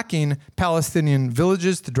attacking Palestinian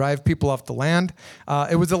villages to drive people off the land.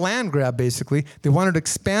 It was a land grab, basically. They wanted to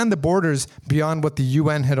expand the borders beyond what the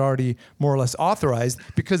UN had already more or less authorized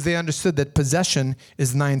because they understood that possession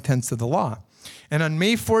is 9/10 of the law. And on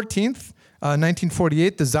May 14th,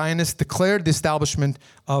 1948, the Zionists declared the establishment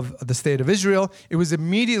of the State of Israel. It was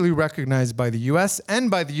immediately recognized by the U.S. and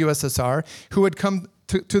by the USSR, who had come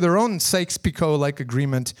to their own Sykes-Picot-like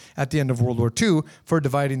agreement at the end of World War II for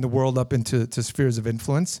dividing the world up into spheres of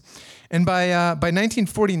influence. And by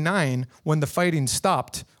 1949, when the fighting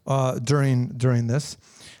stopped during this,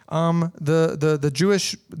 the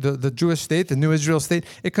Jewish state, the New Israel state,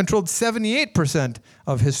 it controlled 78%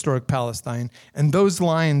 of historic Palestine, and those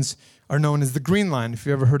lines are known as the Green Line. If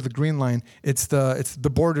you ever heard of the Green Line, it's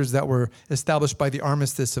the borders that were established by the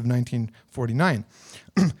Armistice of 1949.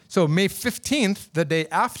 So May 15th, the day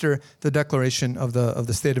after the declaration of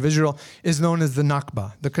the State of Israel, is known as the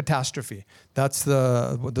Nakba, the catastrophe. That's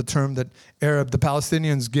the term that the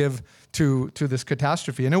Palestinians give to this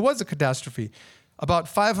catastrophe. And it was a catastrophe. About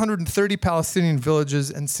 530 Palestinian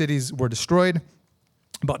villages and cities were destroyed.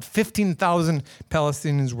 About 15,000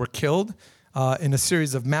 Palestinians were killed in a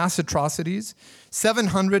series of mass atrocities.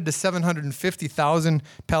 700 to 750,000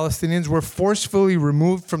 Palestinians were forcefully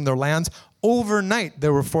removed from their lands. Overnight, they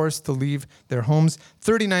were forced to leave their homes.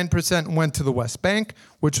 39% went to the West Bank,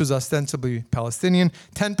 which was ostensibly Palestinian.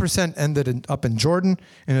 10% ended up in Jordan,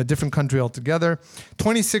 in a different country altogether.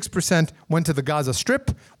 26% went to the Gaza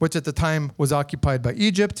Strip, which at the time was occupied by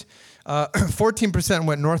Egypt. 14%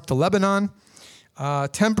 went north to Lebanon.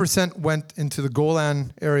 10% went into the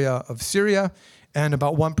Golan area of Syria, and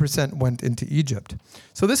about 1% went into Egypt.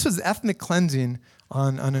 So this was ethnic cleansing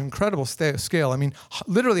on an incredible scale. I mean,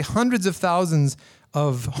 literally hundreds of thousands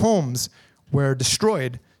of homes were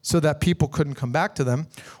destroyed so that people couldn't come back to them.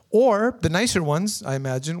 Or the nicer ones, I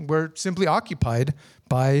imagine, were simply occupied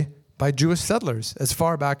by Jewish settlers as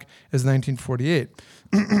far back as 1948.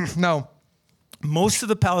 Now, most of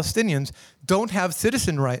the Palestinians don't have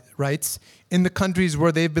citizen rights in the countries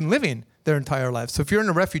where they've been living their entire lives. So if you're in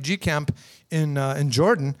a refugee camp in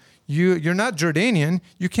Jordan, you're not Jordanian.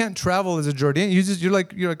 You can't travel as a Jordanian. You're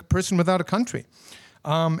like a person without a country.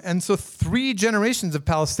 And so 3 generations of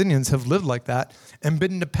Palestinians have lived like that and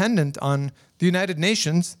been dependent on the United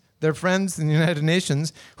Nations, their friends in the United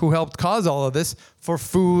Nations who helped cause all of this for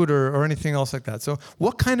food or anything else like that. So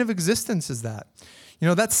what kind of existence is that?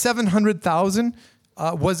 That 700,000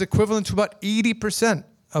 was equivalent to about 80%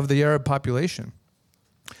 of the Arab population.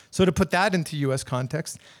 So to put that into U.S.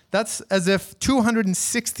 context, that's as if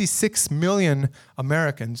 266 million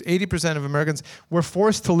Americans, 80% of Americans, were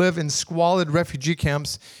forced to live in squalid refugee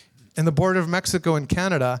camps in the border of Mexico and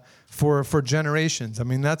Canada for generations. I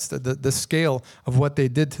mean, that's the scale of what they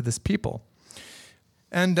did to this people.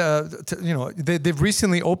 And they've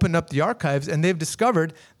recently opened up the archives, and they've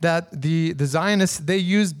discovered that the Zionists, they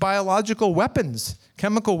used biological weapons,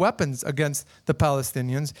 chemical weapons against the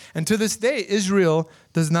Palestinians. And to this day, Israel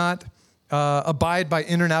does not abide by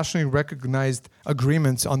internationally recognized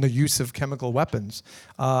agreements on the use of chemical weapons.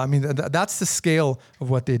 That's the scale of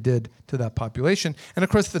what they did to that population. And of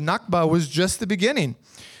course, the Nakba was just the beginning.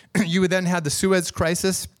 You then had the Suez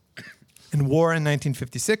Crisis and war in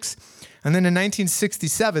 1956. And then in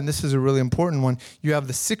 1967, this is a really important one, you have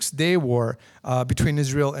the Six-Day War between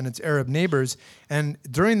Israel and its Arab neighbors. And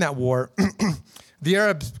during that war, the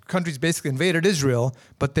Arab countries basically invaded Israel,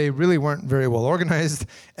 but they really weren't very well organized.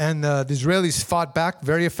 And the Israelis fought back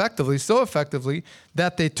very effectively, so effectively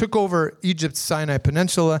that they took over Egypt's Sinai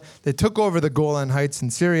Peninsula, they took over the Golan Heights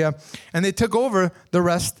in Syria, and they took over the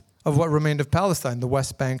rest of what remained of Palestine, the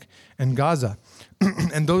West Bank and Gaza.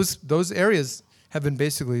 And those areas have been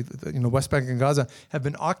basically, West Bank and Gaza have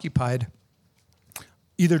been occupied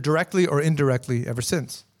either directly or indirectly ever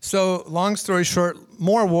since. So long story short,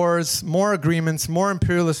 more wars, more agreements, more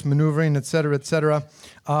imperialist maneuvering, et cetera, et cetera.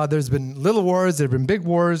 There's been little wars, there have been big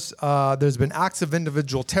wars. There's been acts of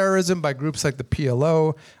individual terrorism by groups like the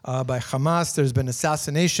PLO, by Hamas. There's been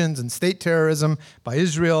assassinations and state terrorism by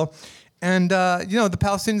Israel. And, the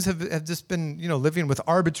Palestinians have just been, living with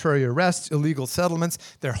arbitrary arrests, illegal settlements.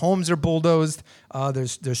 Their homes are bulldozed.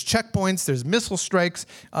 There's checkpoints. There's missile strikes.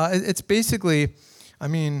 It's basically,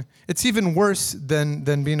 it's even worse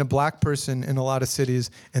than being a black person in a lot of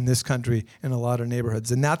cities in this country, in a lot of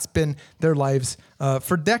neighborhoods. And that's been their lives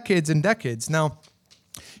for decades and decades. Now,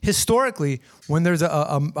 historically, when there's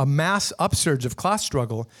a mass upsurge of class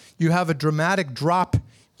struggle, you have a dramatic drop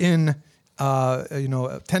in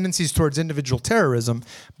tendencies towards individual terrorism.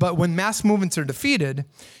 But when mass movements are defeated,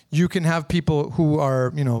 you can have people who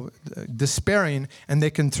are, despairing, and they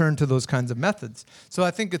can turn to those kinds of methods. So I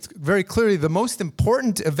think it's very clearly the most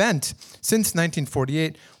important event since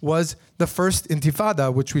 1948 was the first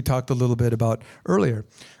Intifada, which we talked a little bit about earlier.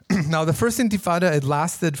 Now, the first Intifada, it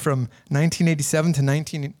lasted from 1987 to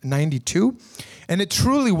 1992, and it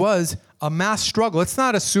truly was a mass struggle. It's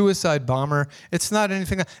not a suicide bomber. It's not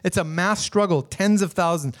anything. It's a mass struggle. Tens of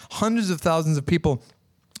thousands, hundreds of thousands of people.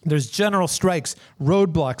 There's general strikes,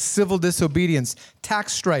 roadblocks, civil disobedience,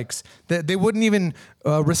 tax strikes. They wouldn't even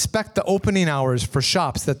respect the opening hours for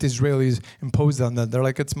shops that the Israelis imposed on them. They're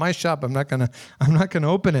like, it's my shop. I'm not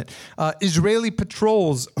gonna open it. Israeli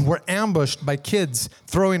patrols were ambushed by kids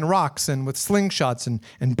throwing rocks and with slingshots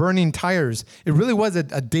and burning tires. It really was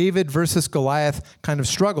a David versus Goliath kind of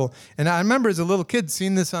struggle. And I remember as a little kid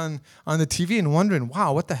seeing this on the TV and wondering,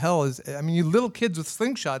 wow, what the hell is? You little kids with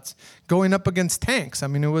slingshots going up against tanks.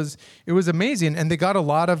 It was amazing, and they got a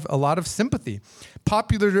lot of sympathy.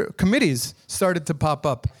 Popular committees started to pop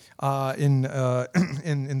up in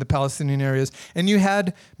the Palestinian areas, and you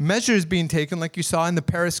had measures being taken, like you saw in the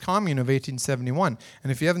Paris Commune of 1871.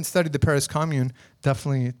 And if you haven't studied the Paris Commune,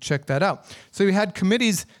 definitely check that out. So you had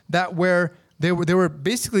committees that were. They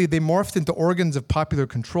morphed into organs of popular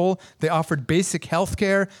control. They offered basic health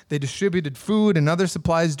care. They distributed food and other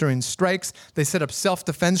supplies during strikes. They set up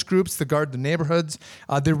self-defense groups to guard the neighborhoods.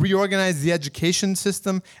 They reorganized the education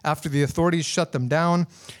system after the authorities shut them down.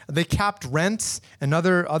 They capped rents and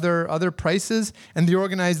other prices, and they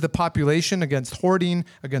organized the population against hoarding,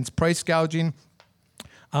 against price gouging.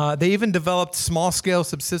 They even developed small-scale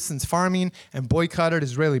subsistence farming and boycotted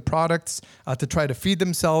Israeli products to try to feed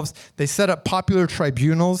themselves. They set up popular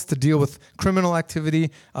tribunals to deal with criminal activity,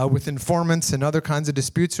 with informants and other kinds of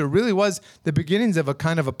disputes. So it really was the beginnings of a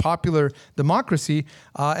kind of a popular democracy.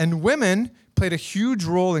 And women played a huge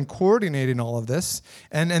role in coordinating all of this.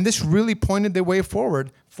 And this really pointed the way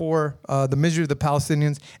forward for the misery of the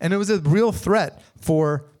Palestinians. And it was a real threat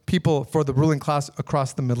for the ruling class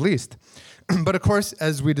across the Middle East. But of course,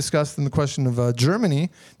 as we discussed in the question of Germany,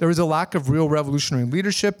 there was a lack of real revolutionary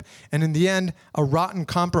leadership. And in the end, a rotten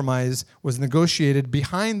compromise was negotiated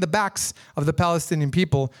behind the backs of the Palestinian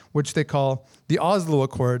people, which they call the Oslo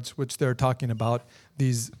Accords, which they're talking about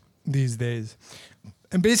these days.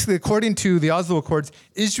 And basically, according to the Oslo Accords,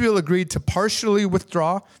 Israel agreed to partially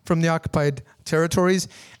withdraw from the occupied territories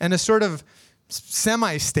and a sort of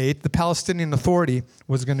semi-state, the Palestinian Authority,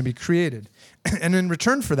 was going to be created. And in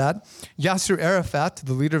return for that, Yasser Arafat,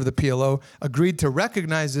 the leader of the PLO, agreed to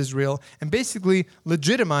recognize Israel and basically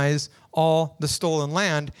legitimize all the stolen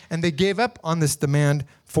land. And they gave up on this demand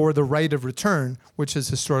for the right of return, which has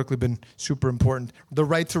historically been super important. The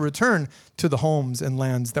right to return to the homes and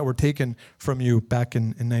lands that were taken from you back in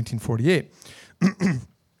 1948.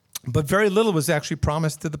 But very little was actually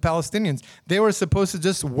promised to the Palestinians. They were supposed to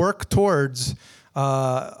just work towards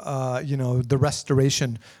the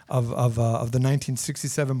restoration of the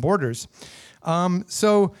 1967 borders.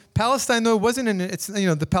 So Palestine, though,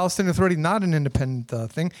 the Palestinian Authority, not an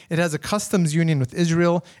independent thing. It has a customs union with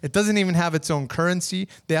Israel. It doesn't even have its own currency.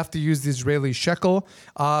 They have to use the Israeli shekel.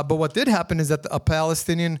 But what did happen is that a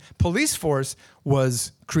Palestinian police force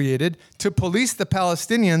was created to police the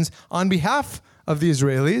Palestinians on behalf of the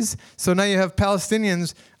Israelis. So now you have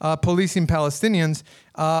Palestinians policing Palestinians,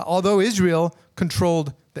 although Israel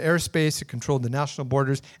controlled the airspace, it controlled the national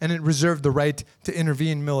borders, and it reserved the right to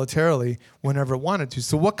intervene militarily whenever it wanted to.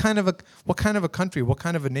 So what kind of a country, what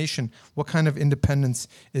kind of a nation, what kind of independence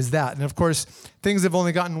is that? And of course, things have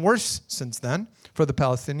only gotten worse since then for the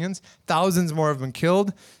Palestinians. Thousands more have been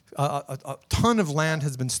killed. A ton of land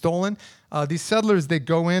has been stolen. These settlers, they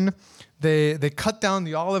go in, they cut down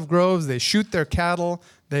the olive groves, they shoot their cattle,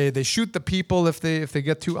 they shoot the people if they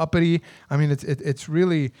get too uppity. I mean, it's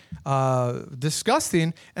really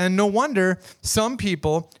disgusting, and no wonder some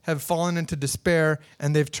people have fallen into despair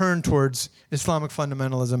and they've turned towards Islamic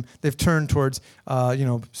fundamentalism. They've turned towards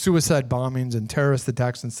suicide bombings and terrorist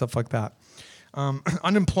attacks and stuff like that.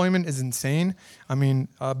 Unemployment is insane. I mean,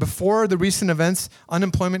 before the recent events,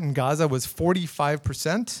 unemployment in Gaza was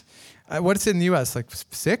 45%. What is it in the U.S.? Like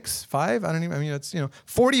 6, 5? I don't even. I mean, it's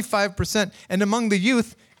 45%. And among the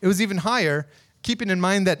youth, it was even higher. Keeping in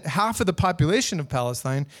mind that half of the population of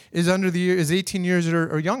Palestine is 18 years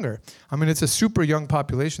or younger. I mean, it's a super young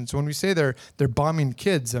population. So when we say they're bombing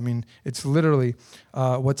kids, I mean, it's literally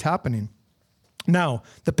what's happening. Now,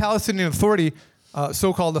 the Palestinian Authority.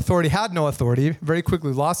 So-called authority had no authority, very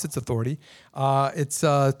quickly lost its authority. It's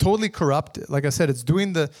totally corrupt. Like I said, it's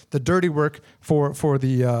doing the dirty work for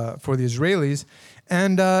the Israelis.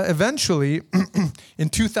 And eventually, in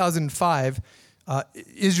 2005,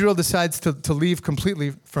 Israel decides to leave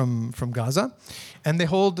completely from Gaza. And they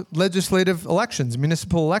hold legislative elections,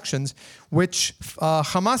 municipal elections, which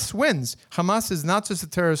Hamas wins. Hamas is not just a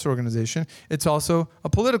terrorist organization, it's also a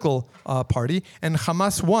political party, and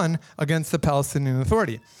Hamas won against the Palestinian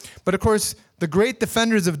Authority. But of course, the great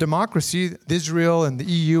defenders of democracy, Israel and the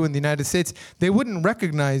EU and the United States, they wouldn't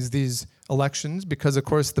recognize these elections because, of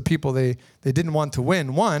course, the people they didn't want to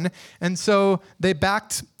won. And so they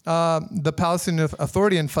backed the Palestinian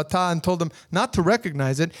Authority and Fatah and told them not to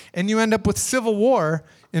recognize it, and you end up with civil war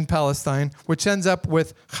in Palestine, which ends up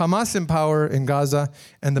with Hamas in power in Gaza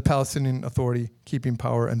and the Palestinian Authority keeping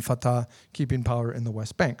power and Fatah keeping power in the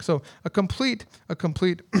West Bank. So a complete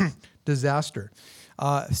disaster.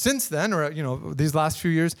 Since then, or these last few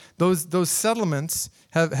years, those settlements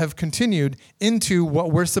have continued into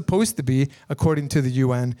what we're supposed to be, according to the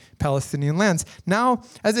UN, Palestinian lands. Now,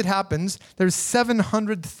 as it happens, there's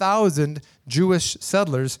 700,000 Jewish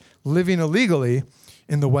settlers living illegally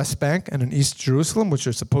in the West Bank and in East Jerusalem, which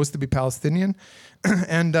are supposed to be Palestinian,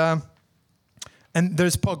 and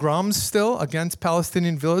there's pogroms still against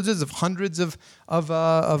Palestinian villages of hundreds of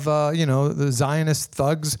the Zionist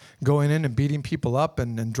thugs going in and beating people up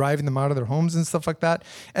and driving them out of their homes and stuff like that.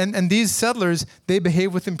 And these settlers, they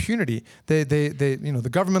behave with impunity. The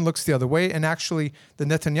government looks the other way, and actually the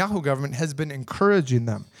Netanyahu government has been encouraging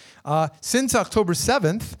them. Since October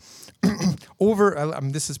 7th,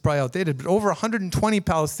 this is probably outdated, but over 120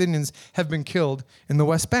 Palestinians have been killed in the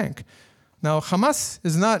West Bank. Now, Hamas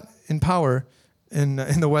is not in power in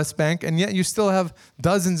the West Bank, and yet you still have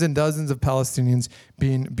dozens and dozens of Palestinians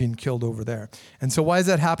being killed over there. And so why is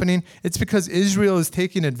that happening? It's because Israel is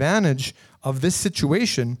taking advantage of this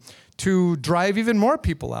situation to drive even more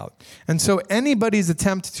people out. And so anybody's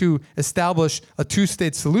attempt to establish a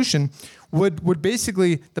two-state solution would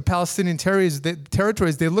basically, the Palestinian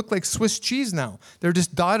territories, they look like Swiss cheese now. They're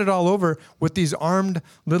just dotted all over with these armed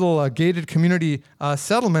little gated community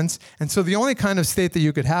settlements. And so the only kind of state that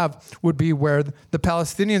you could have would be where the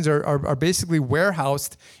Palestinians are basically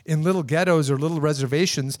warehoused in little ghettos or little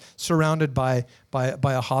reservations surrounded by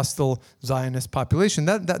a hostile Zionist population.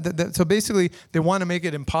 So basically, they want to make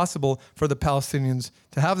it impossible for the Palestinians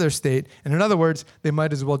to have their state. And in other words, they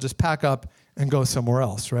might as well just pack up and go somewhere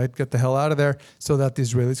else, right? Get the hell out of there so that the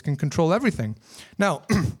Israelis can control everything. Now,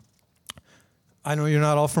 I know you're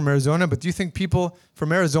not all from Arizona, but do you think people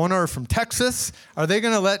from Arizona or from Texas, are they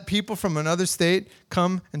going to let people from another state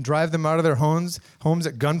come and drive them out of their homes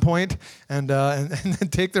at gunpoint and then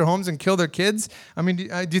take their homes and kill their kids? I mean,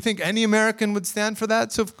 do you think any American would stand for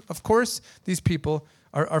that? So, of course, these people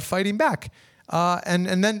are fighting back.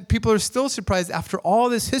 And then people are still surprised after all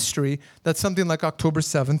this history that something like October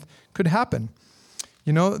 7th could happen.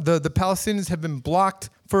 You know, the Palestinians have been blocked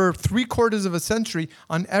for 3/4 of a century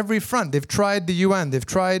on every front. They've tried the UN. They've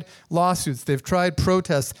tried lawsuits. They've tried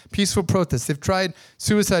protests, peaceful protests. They've tried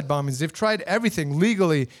suicide bombings. They've tried everything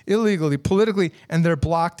legally, illegally, politically, and they're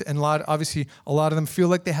blocked. And obviously, a lot of them feel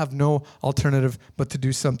like they have no alternative but to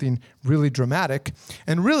do something really dramatic.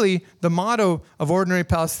 And really, the motto of ordinary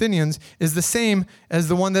Palestinians is the same as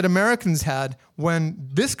the one that Americans had when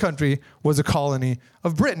this country was a colony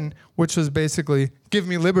of Britain, which was basically, give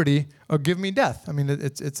me liberty or give me death. I mean,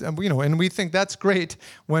 it's you know, and we think that's great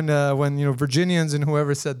when you know, Virginians and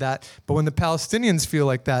whoever said that, but when the Palestinians feel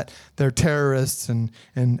like that, they're terrorists and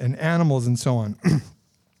animals and so on.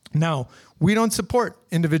 Now, we don't support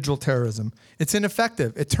individual terrorism. It's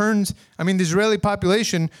ineffective. It turns, I mean, the Israeli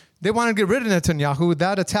population, they want to get rid of Netanyahu.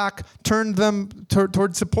 That attack turned them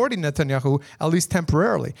towards supporting Netanyahu, at least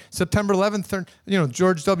temporarily. September 11th, you know,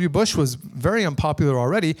 George W. Bush was very unpopular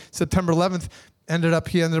already. September 11th, he ended up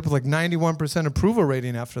with like 91% approval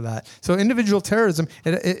rating after that. So individual terrorism,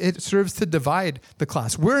 it serves to divide the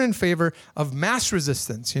class. We're in favor of mass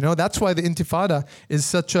resistance. You know, that's why the Intifada is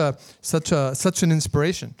such an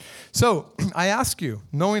inspiration. So I ask you,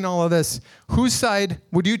 knowing all of this, whose side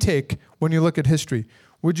would you take when you look at history?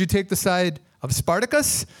 Would you take the side of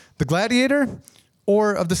Spartacus, the gladiator,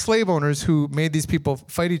 or of the slave owners who made these people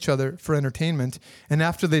fight each other for entertainment, and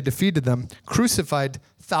after they defeated them, crucified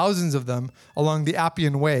thousands of them along the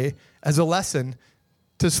Appian Way as a lesson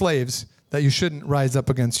to slaves that you shouldn't rise up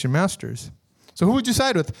against your masters? So who would you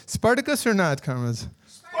side with, Spartacus or not, comrades?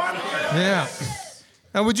 Spartacus! Yeah.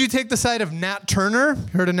 And would you take the side of Nat Turner?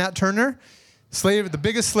 You heard of Nat Turner? The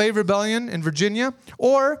biggest slave rebellion in Virginia?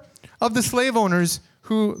 Or of the slave owners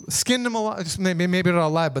who skinned him alive, maybe not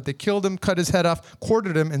alive, but they killed him, cut his head off,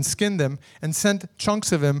 quartered him, and skinned him, and sent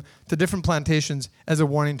chunks of him to different plantations as a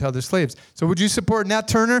warning to other slaves. So would you support Nat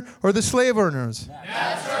Turner or the slave owners?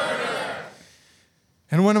 Nat Turner!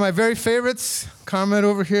 And one of my very favorites, comrade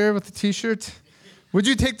over here with the t-shirt, would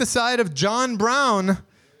you take the side of John Brown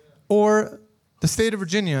or the state of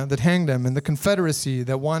Virginia that hanged him and the Confederacy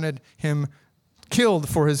that wanted him killed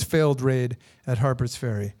for his failed raid at Harper's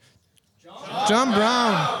Ferry? John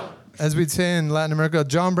Brown, as we'd say in Latin America,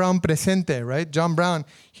 John Brown presente, right? John Brown,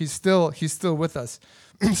 he's still with us.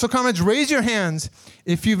 So comrades, raise your hands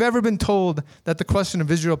if you've ever been told that the question of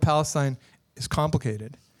Israel-Palestine is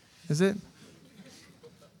complicated. Is it?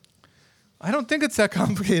 I don't think it's that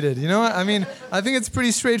complicated, you know? I mean, I think it's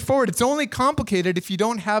pretty straightforward. It's only complicated if you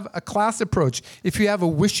don't have a class approach, if you have a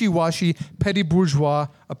wishy-washy, petty bourgeois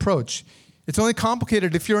approach. It's only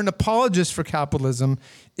complicated if you're an apologist for capitalism,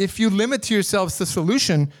 if you limit to yourselves the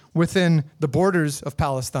solution within the borders of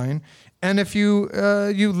Palestine, and if you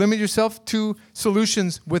limit yourself to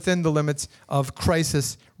solutions within the limits of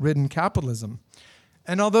crisis-ridden capitalism.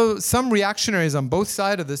 And although some reactionaries on both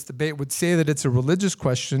sides of this debate would say that it's a religious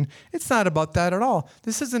question, it's not about that at all.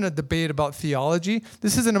 This isn't a debate about theology.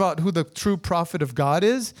 This isn't about who the true prophet of God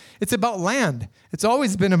is. It's about land. It's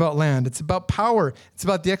always been about land. It's about power. It's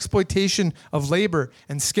about the exploitation of labor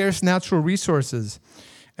and scarce natural resources.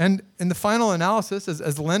 And in the final analysis,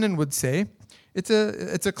 as Lenin would say, it's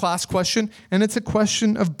a class question, and it's a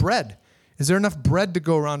question of bread. Is there enough bread to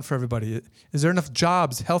go around for everybody? Is there enough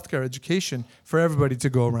jobs, healthcare, education for everybody to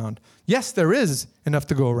go around? Yes, there is enough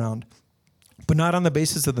to go around, but not on the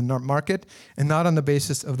basis of the market and not on the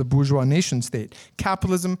basis of the bourgeois nation state.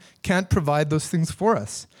 Capitalism can't provide those things for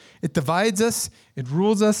us. It divides us, it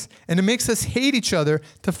rules us, and it makes us hate each other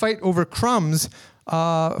to fight over crumbs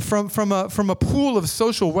from a pool of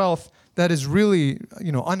social wealth that is really,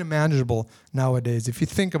 you know, unimaginable nowadays if you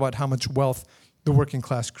think about how much wealth the working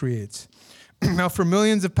class creates. Now, for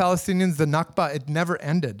millions of Palestinians, the Nakba, it never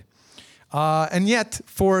ended. And yet,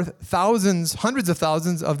 for thousands, hundreds of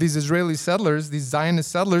thousands of these Israeli settlers, these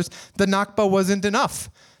Zionist settlers, the Nakba wasn't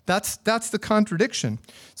enough. That's the contradiction.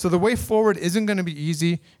 So the way forward isn't going to be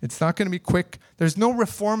easy. It's not going to be quick. There's no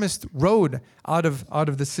reformist road out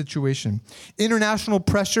of this situation. International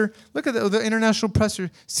pressure. Look at the international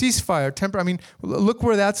pressure. Ceasefire. I mean, look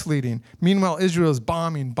where that's leading. Meanwhile, Israel is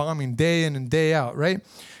bombing day in and day out, right?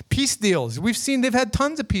 Peace deals. We've seen they've had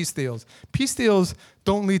tons of peace deals. Peace deals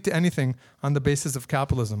don't lead to anything on the basis of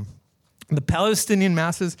capitalism. The Palestinian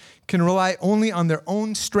masses can rely only on their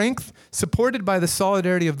own strength, supported by the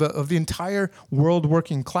solidarity of the entire world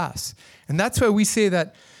working class. And that's why we say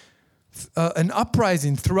that an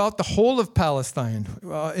uprising throughout the whole of Palestine,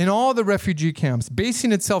 in all the refugee camps,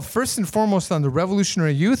 basing itself first and foremost on the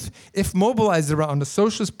revolutionary youth, if mobilized around a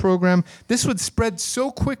socialist program, this would spread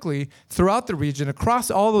so quickly throughout the region,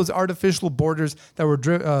 across all those artificial borders that were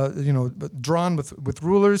drawn with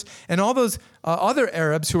rulers, and all those other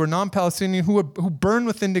Arabs who are non-Palestinian who burn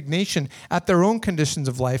with indignation at their own conditions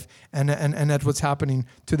of life and at what's happening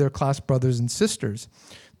to their class brothers and sisters.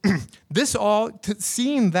 This all,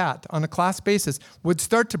 seeing that on a class basis, would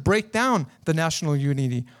start to break down the national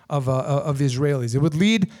unity of the Israelis. It would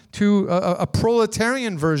lead to a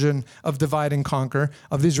proletarian version of divide and conquer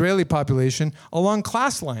of the Israeli population along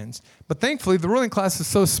class lines. But thankfully, the ruling class is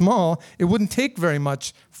so small, it wouldn't take very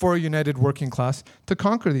much for a united working class to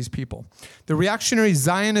conquer these people. The reactionary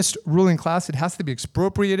Zionist ruling class, it has to be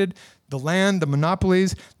expropriated. The land, the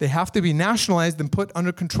monopolies, they have to be nationalized and put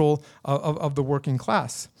under control of the working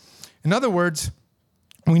class. In other words,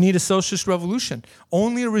 we need a socialist revolution.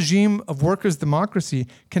 Only a regime of workers' democracy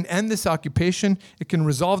can end this occupation. It can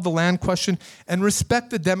resolve the land question and respect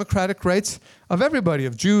the democratic rights of everybody,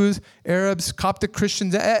 of Jews, Arabs, Coptic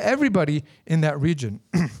Christians, everybody in that region.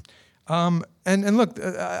 And look,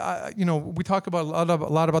 we talk about a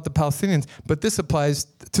lot about the Palestinians, but this applies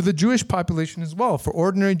to the Jewish population as well, for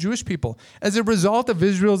ordinary Jewish people. As a result of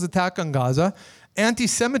Israel's attack on Gaza,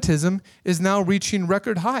 anti-Semitism is now reaching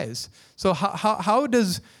record highs. So how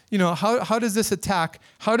does this attack?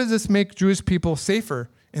 How does this make Jewish people safer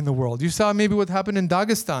in the world? You saw maybe what happened in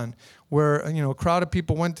Dagestan, where a crowd of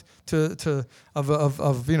people went to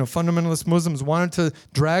fundamentalist Muslims wanted to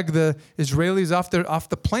drag the Israelis off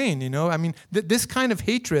the plane. I mean, this kind of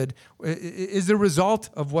hatred is the result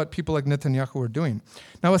of what people like Netanyahu are doing.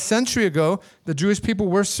 Now, a century ago, the Jewish people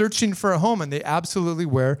were searching for a home, and they absolutely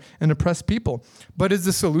were an oppressed people. But is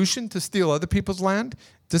the solution to steal other people's land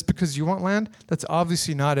just because you want land? That's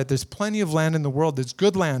obviously not it. There's plenty of land in the world. There's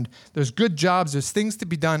good land. There's good jobs. There's things to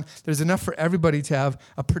be done. There's enough for everybody to have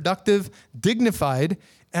a productive, dignified,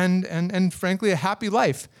 and frankly, a happy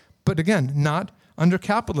life. But again, not under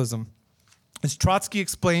capitalism. As Trotsky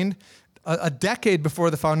explained a decade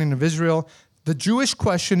before the founding of Israel, the Jewish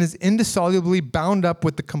question is indissolubly bound up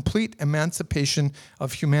with the complete emancipation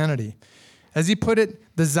of humanity. As he put it,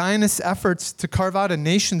 the Zionist efforts to carve out a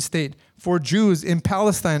nation state for Jews in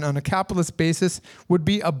Palestine on a capitalist basis would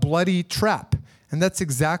be a bloody trap. And that's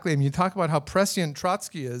exactly, you talk about how prescient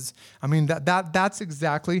Trotsky is. That's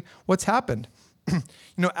exactly what's happened.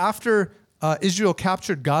 After Israel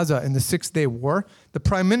captured Gaza in the Six-Day War, the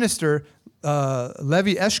Prime Minister,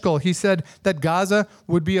 Levi Eshkol, he said that Gaza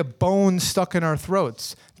would be a bone stuck in our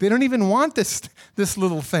throats. They don't even want this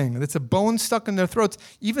little thing. It's a bone stuck in their throats.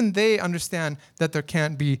 Even they understand that there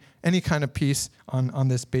can't be any kind of peace on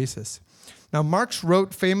this basis. Now, Marx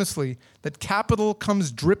wrote famously that capital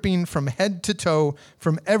comes dripping from head to toe,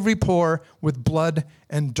 from every pore, with blood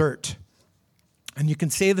and dirt. And you can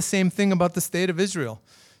say the same thing about the state of Israel.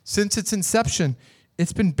 Since its inception,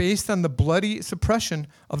 it's been based on the bloody suppression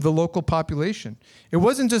of the local population. It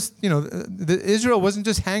wasn't just, Israel wasn't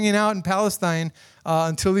just hanging out in Palestine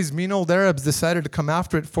until these mean old Arabs decided to come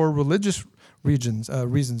after it for religious reasons.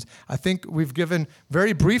 I think we've given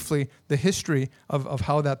very briefly the history of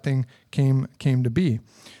how that thing came to be.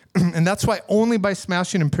 And that's why only by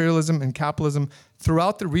smashing imperialism and capitalism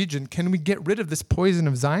throughout the region can we get rid of this poison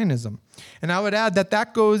of Zionism. And I would add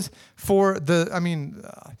that goes for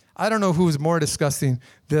I don't know who's more disgusting,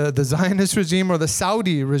 the Zionist regime or the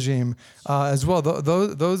Saudi regime as well.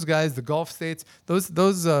 Those guys, the Gulf states,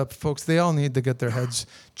 those folks, they all need to get their heads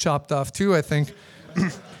chopped off too, I think.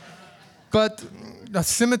 But a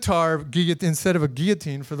scimitar instead of a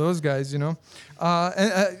guillotine for those guys,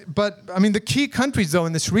 But the key countries, though,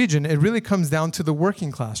 in this region, it really comes down to the working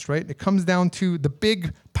class, right? It comes down to the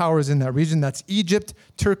big powers in that region. That's Egypt,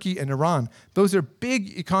 Turkey, and Iran. Those are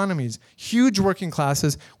big economies, huge working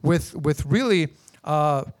classes with really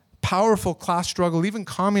powerful class struggle, even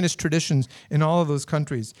communist traditions in all of those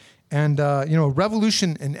countries. And, a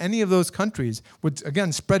revolution in any of those countries would,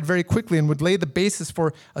 again, spread very quickly and would lay the basis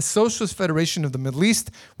for a socialist federation of the Middle East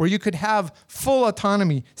where you could have full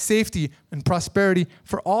autonomy, safety, and prosperity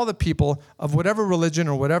for all the people of whatever religion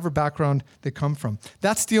or whatever background they come from.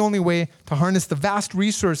 That's the only way to harness the vast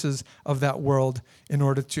resources of that world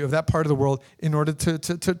of that part of the world in order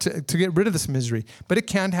to get rid of this misery. But it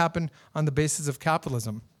can't happen on the basis of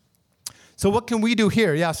capitalism. So what can we do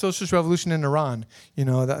here? Yeah, socialist revolution in Iran.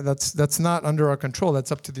 That's not under our control.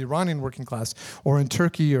 That's up to the Iranian working class, or in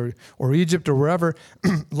Turkey or Egypt or wherever.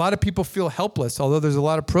 A lot of people feel helpless, although there's a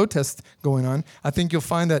lot of protests going on. I think you'll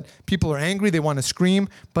find that people are angry, they want to scream,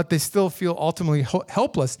 but they still feel ultimately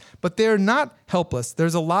helpless. But they're not helpless.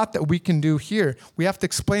 There's a lot that we can do here. We have to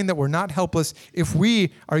explain that we're not helpless if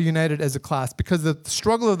we are united as a class, because the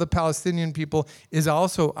struggle of the Palestinian people is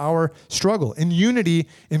also our struggle. In unity,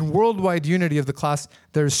 in worldwide unity of the class,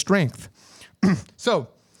 there's strength. So,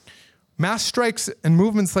 mass strikes and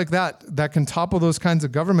movements like that can topple those kinds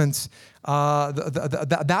of governments.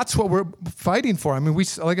 That's what we're fighting for. I mean,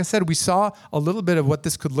 like I said, we saw a little bit of what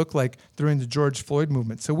this could look like during the George Floyd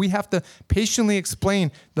movement. So we have to patiently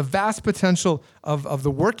explain the vast potential of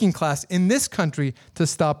the working class in this country to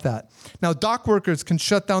stop that. Now, dock workers can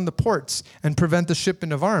shut down the ports and prevent the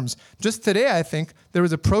shipment of arms. Just today, I think, there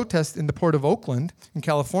was a protest in the port of Oakland in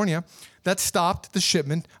California that stopped the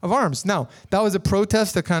shipment of arms. Now, that was a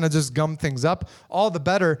protest that kind of just gummed things up. All the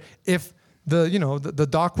better if the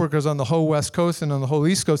dock workers on the whole West Coast and on the whole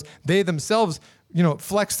East Coast, they themselves,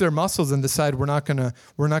 flex their muscles and decide we're not gonna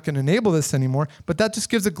enable this anymore. But that just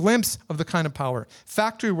gives a glimpse of the kind of power.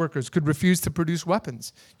 Factory workers could refuse to produce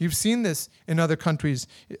weapons. You've seen this in other countries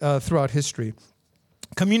throughout history.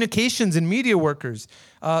 Communications and media workers,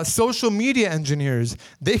 social media engineers,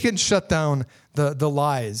 they can shut down the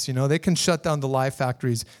lies. They can shut down the lie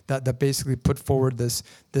factories that basically put forward this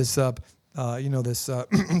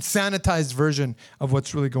sanitized version of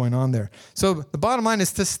what's really going on there. So the bottom line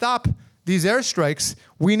is, to stop these airstrikes,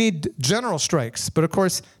 we need general strikes. But of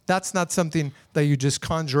course, that's not something that you just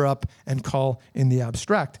conjure up and call in the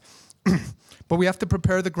abstract. But we have to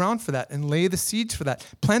prepare the ground for that and lay the seeds for that.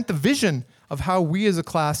 Plant the vision of how we as a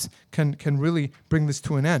class can really bring this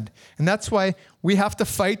to an end. And that's why we have to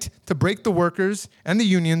fight to break the workers and the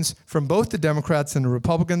unions from both the Democrats and the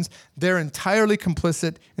Republicans. They're entirely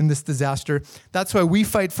complicit in this disaster. That's why we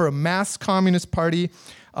fight for a mass communist party,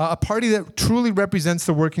 a party that truly represents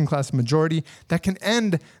the working class majority, that can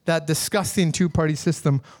end that disgusting two-party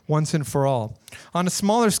system once and for all. On a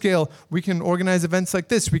smaller scale, we can organize events like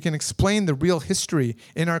this. We can explain the real history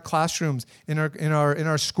in our classrooms, in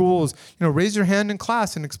our schools. Raise your hand in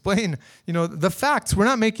class and explain, the facts. We're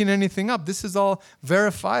not making anything up. This is all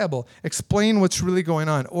verifiable. Explain what's really going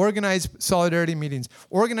on. Organize solidarity meetings.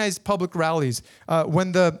 Organize public rallies.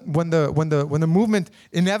 When the movement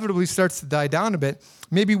inevitably starts to die down a bit,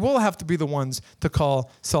 maybe we'll have to be the ones to call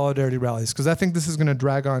solidarity rallies, because I think this is going to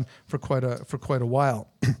drag on for quite a while.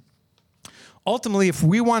 Ultimately, if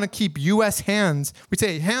we want to keep U.S. hands, we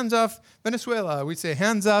say hands off Venezuela, we say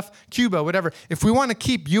hands off Cuba, whatever. If we want to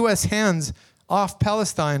keep U.S. hands off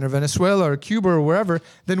Palestine or Venezuela or Cuba or wherever,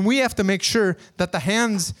 then we have to make sure that the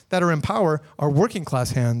hands that are in power are working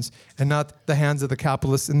class hands and not the hands of the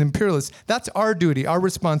capitalists and imperialists. That's our duty, our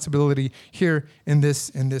responsibility here in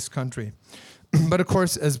this country. But of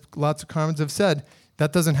course, as lots of comments have said,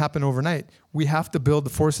 that doesn't happen overnight. We have to build the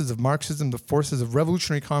forces of Marxism, the forces of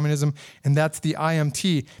revolutionary communism, and that's the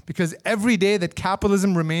IMT. Because every day that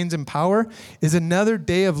capitalism remains in power is another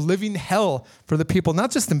day of living hell for the people, not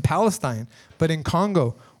just in Palestine, but in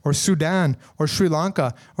Congo, or Sudan, or Sri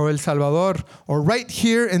Lanka, or El Salvador, or right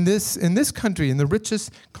here in this country, in the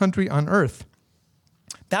richest country on earth.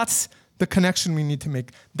 That's the connection we need to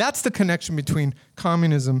make. That's the connection between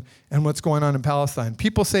communism and what's going on in Palestine.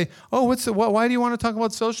 People say, oh, why do you want to talk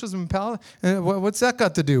about socialism in Palestine? What's that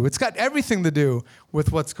got to do? It's got everything to do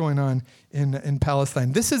with what's going on in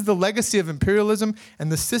Palestine. This is the legacy of imperialism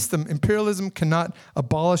and the system. Imperialism cannot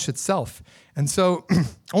abolish itself. And so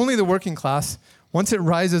only the working class, once it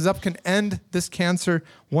rises up, can end this cancer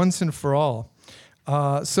once and for all.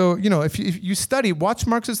 If you study, watch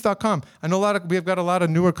Marxist.com. I know we have got a lot of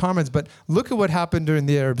newer comments, but look at what happened during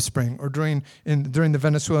the Arab Spring, or during the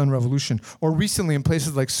Venezuelan Revolution, or recently in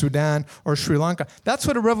places like Sudan or Sri Lanka. That's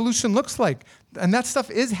what a revolution looks like. And that stuff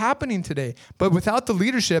is happening today. But without the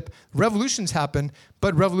leadership, revolutions happen,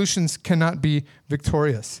 but revolutions cannot be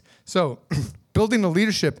victorious. So building the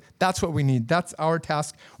leadership, that's what we need. That's our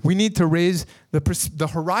task. We need to raise the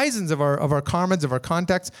horizons of our comrades, of our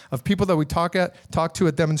contacts, of people that we talk to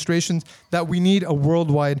at demonstrations, that we need a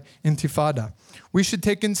worldwide intifada. We should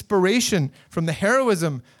take inspiration from the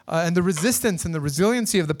heroism and the resistance and the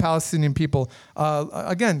resiliency of the Palestinian people.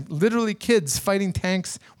 Again, literally kids fighting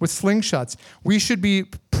tanks with slingshots. We should be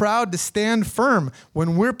proud to stand firm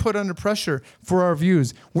when we're put under pressure for our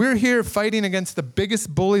views. We're here fighting against the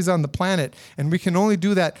biggest bullies on the planet, and we can only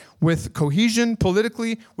do that with cohesion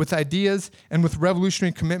politically, with ideas, and with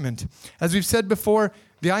revolutionary commitment. As we've said before,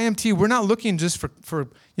 The IMT, we're not looking just for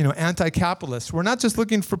anti-capitalists. We're not just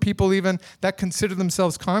looking for people even that consider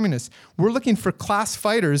themselves communists. We're looking for class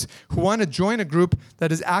fighters who want to join a group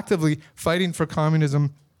that is actively fighting for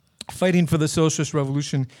communism, fighting for the socialist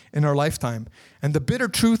revolution in our lifetime. And the bitter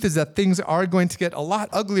truth is that things are going to get a lot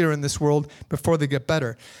uglier in this world before they get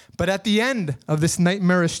better. But at the end of this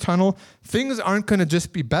nightmarish tunnel, things aren't going to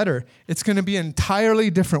just be better. It's going to be an entirely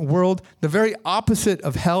different world, the very opposite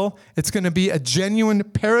of hell. It's going to be a genuine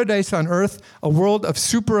paradise on earth, a world of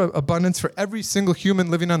superabundance for every single human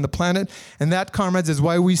living on the planet. And that, comrades, is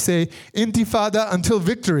why we say Intifada until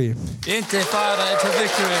victory. Intifada until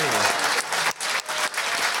victory.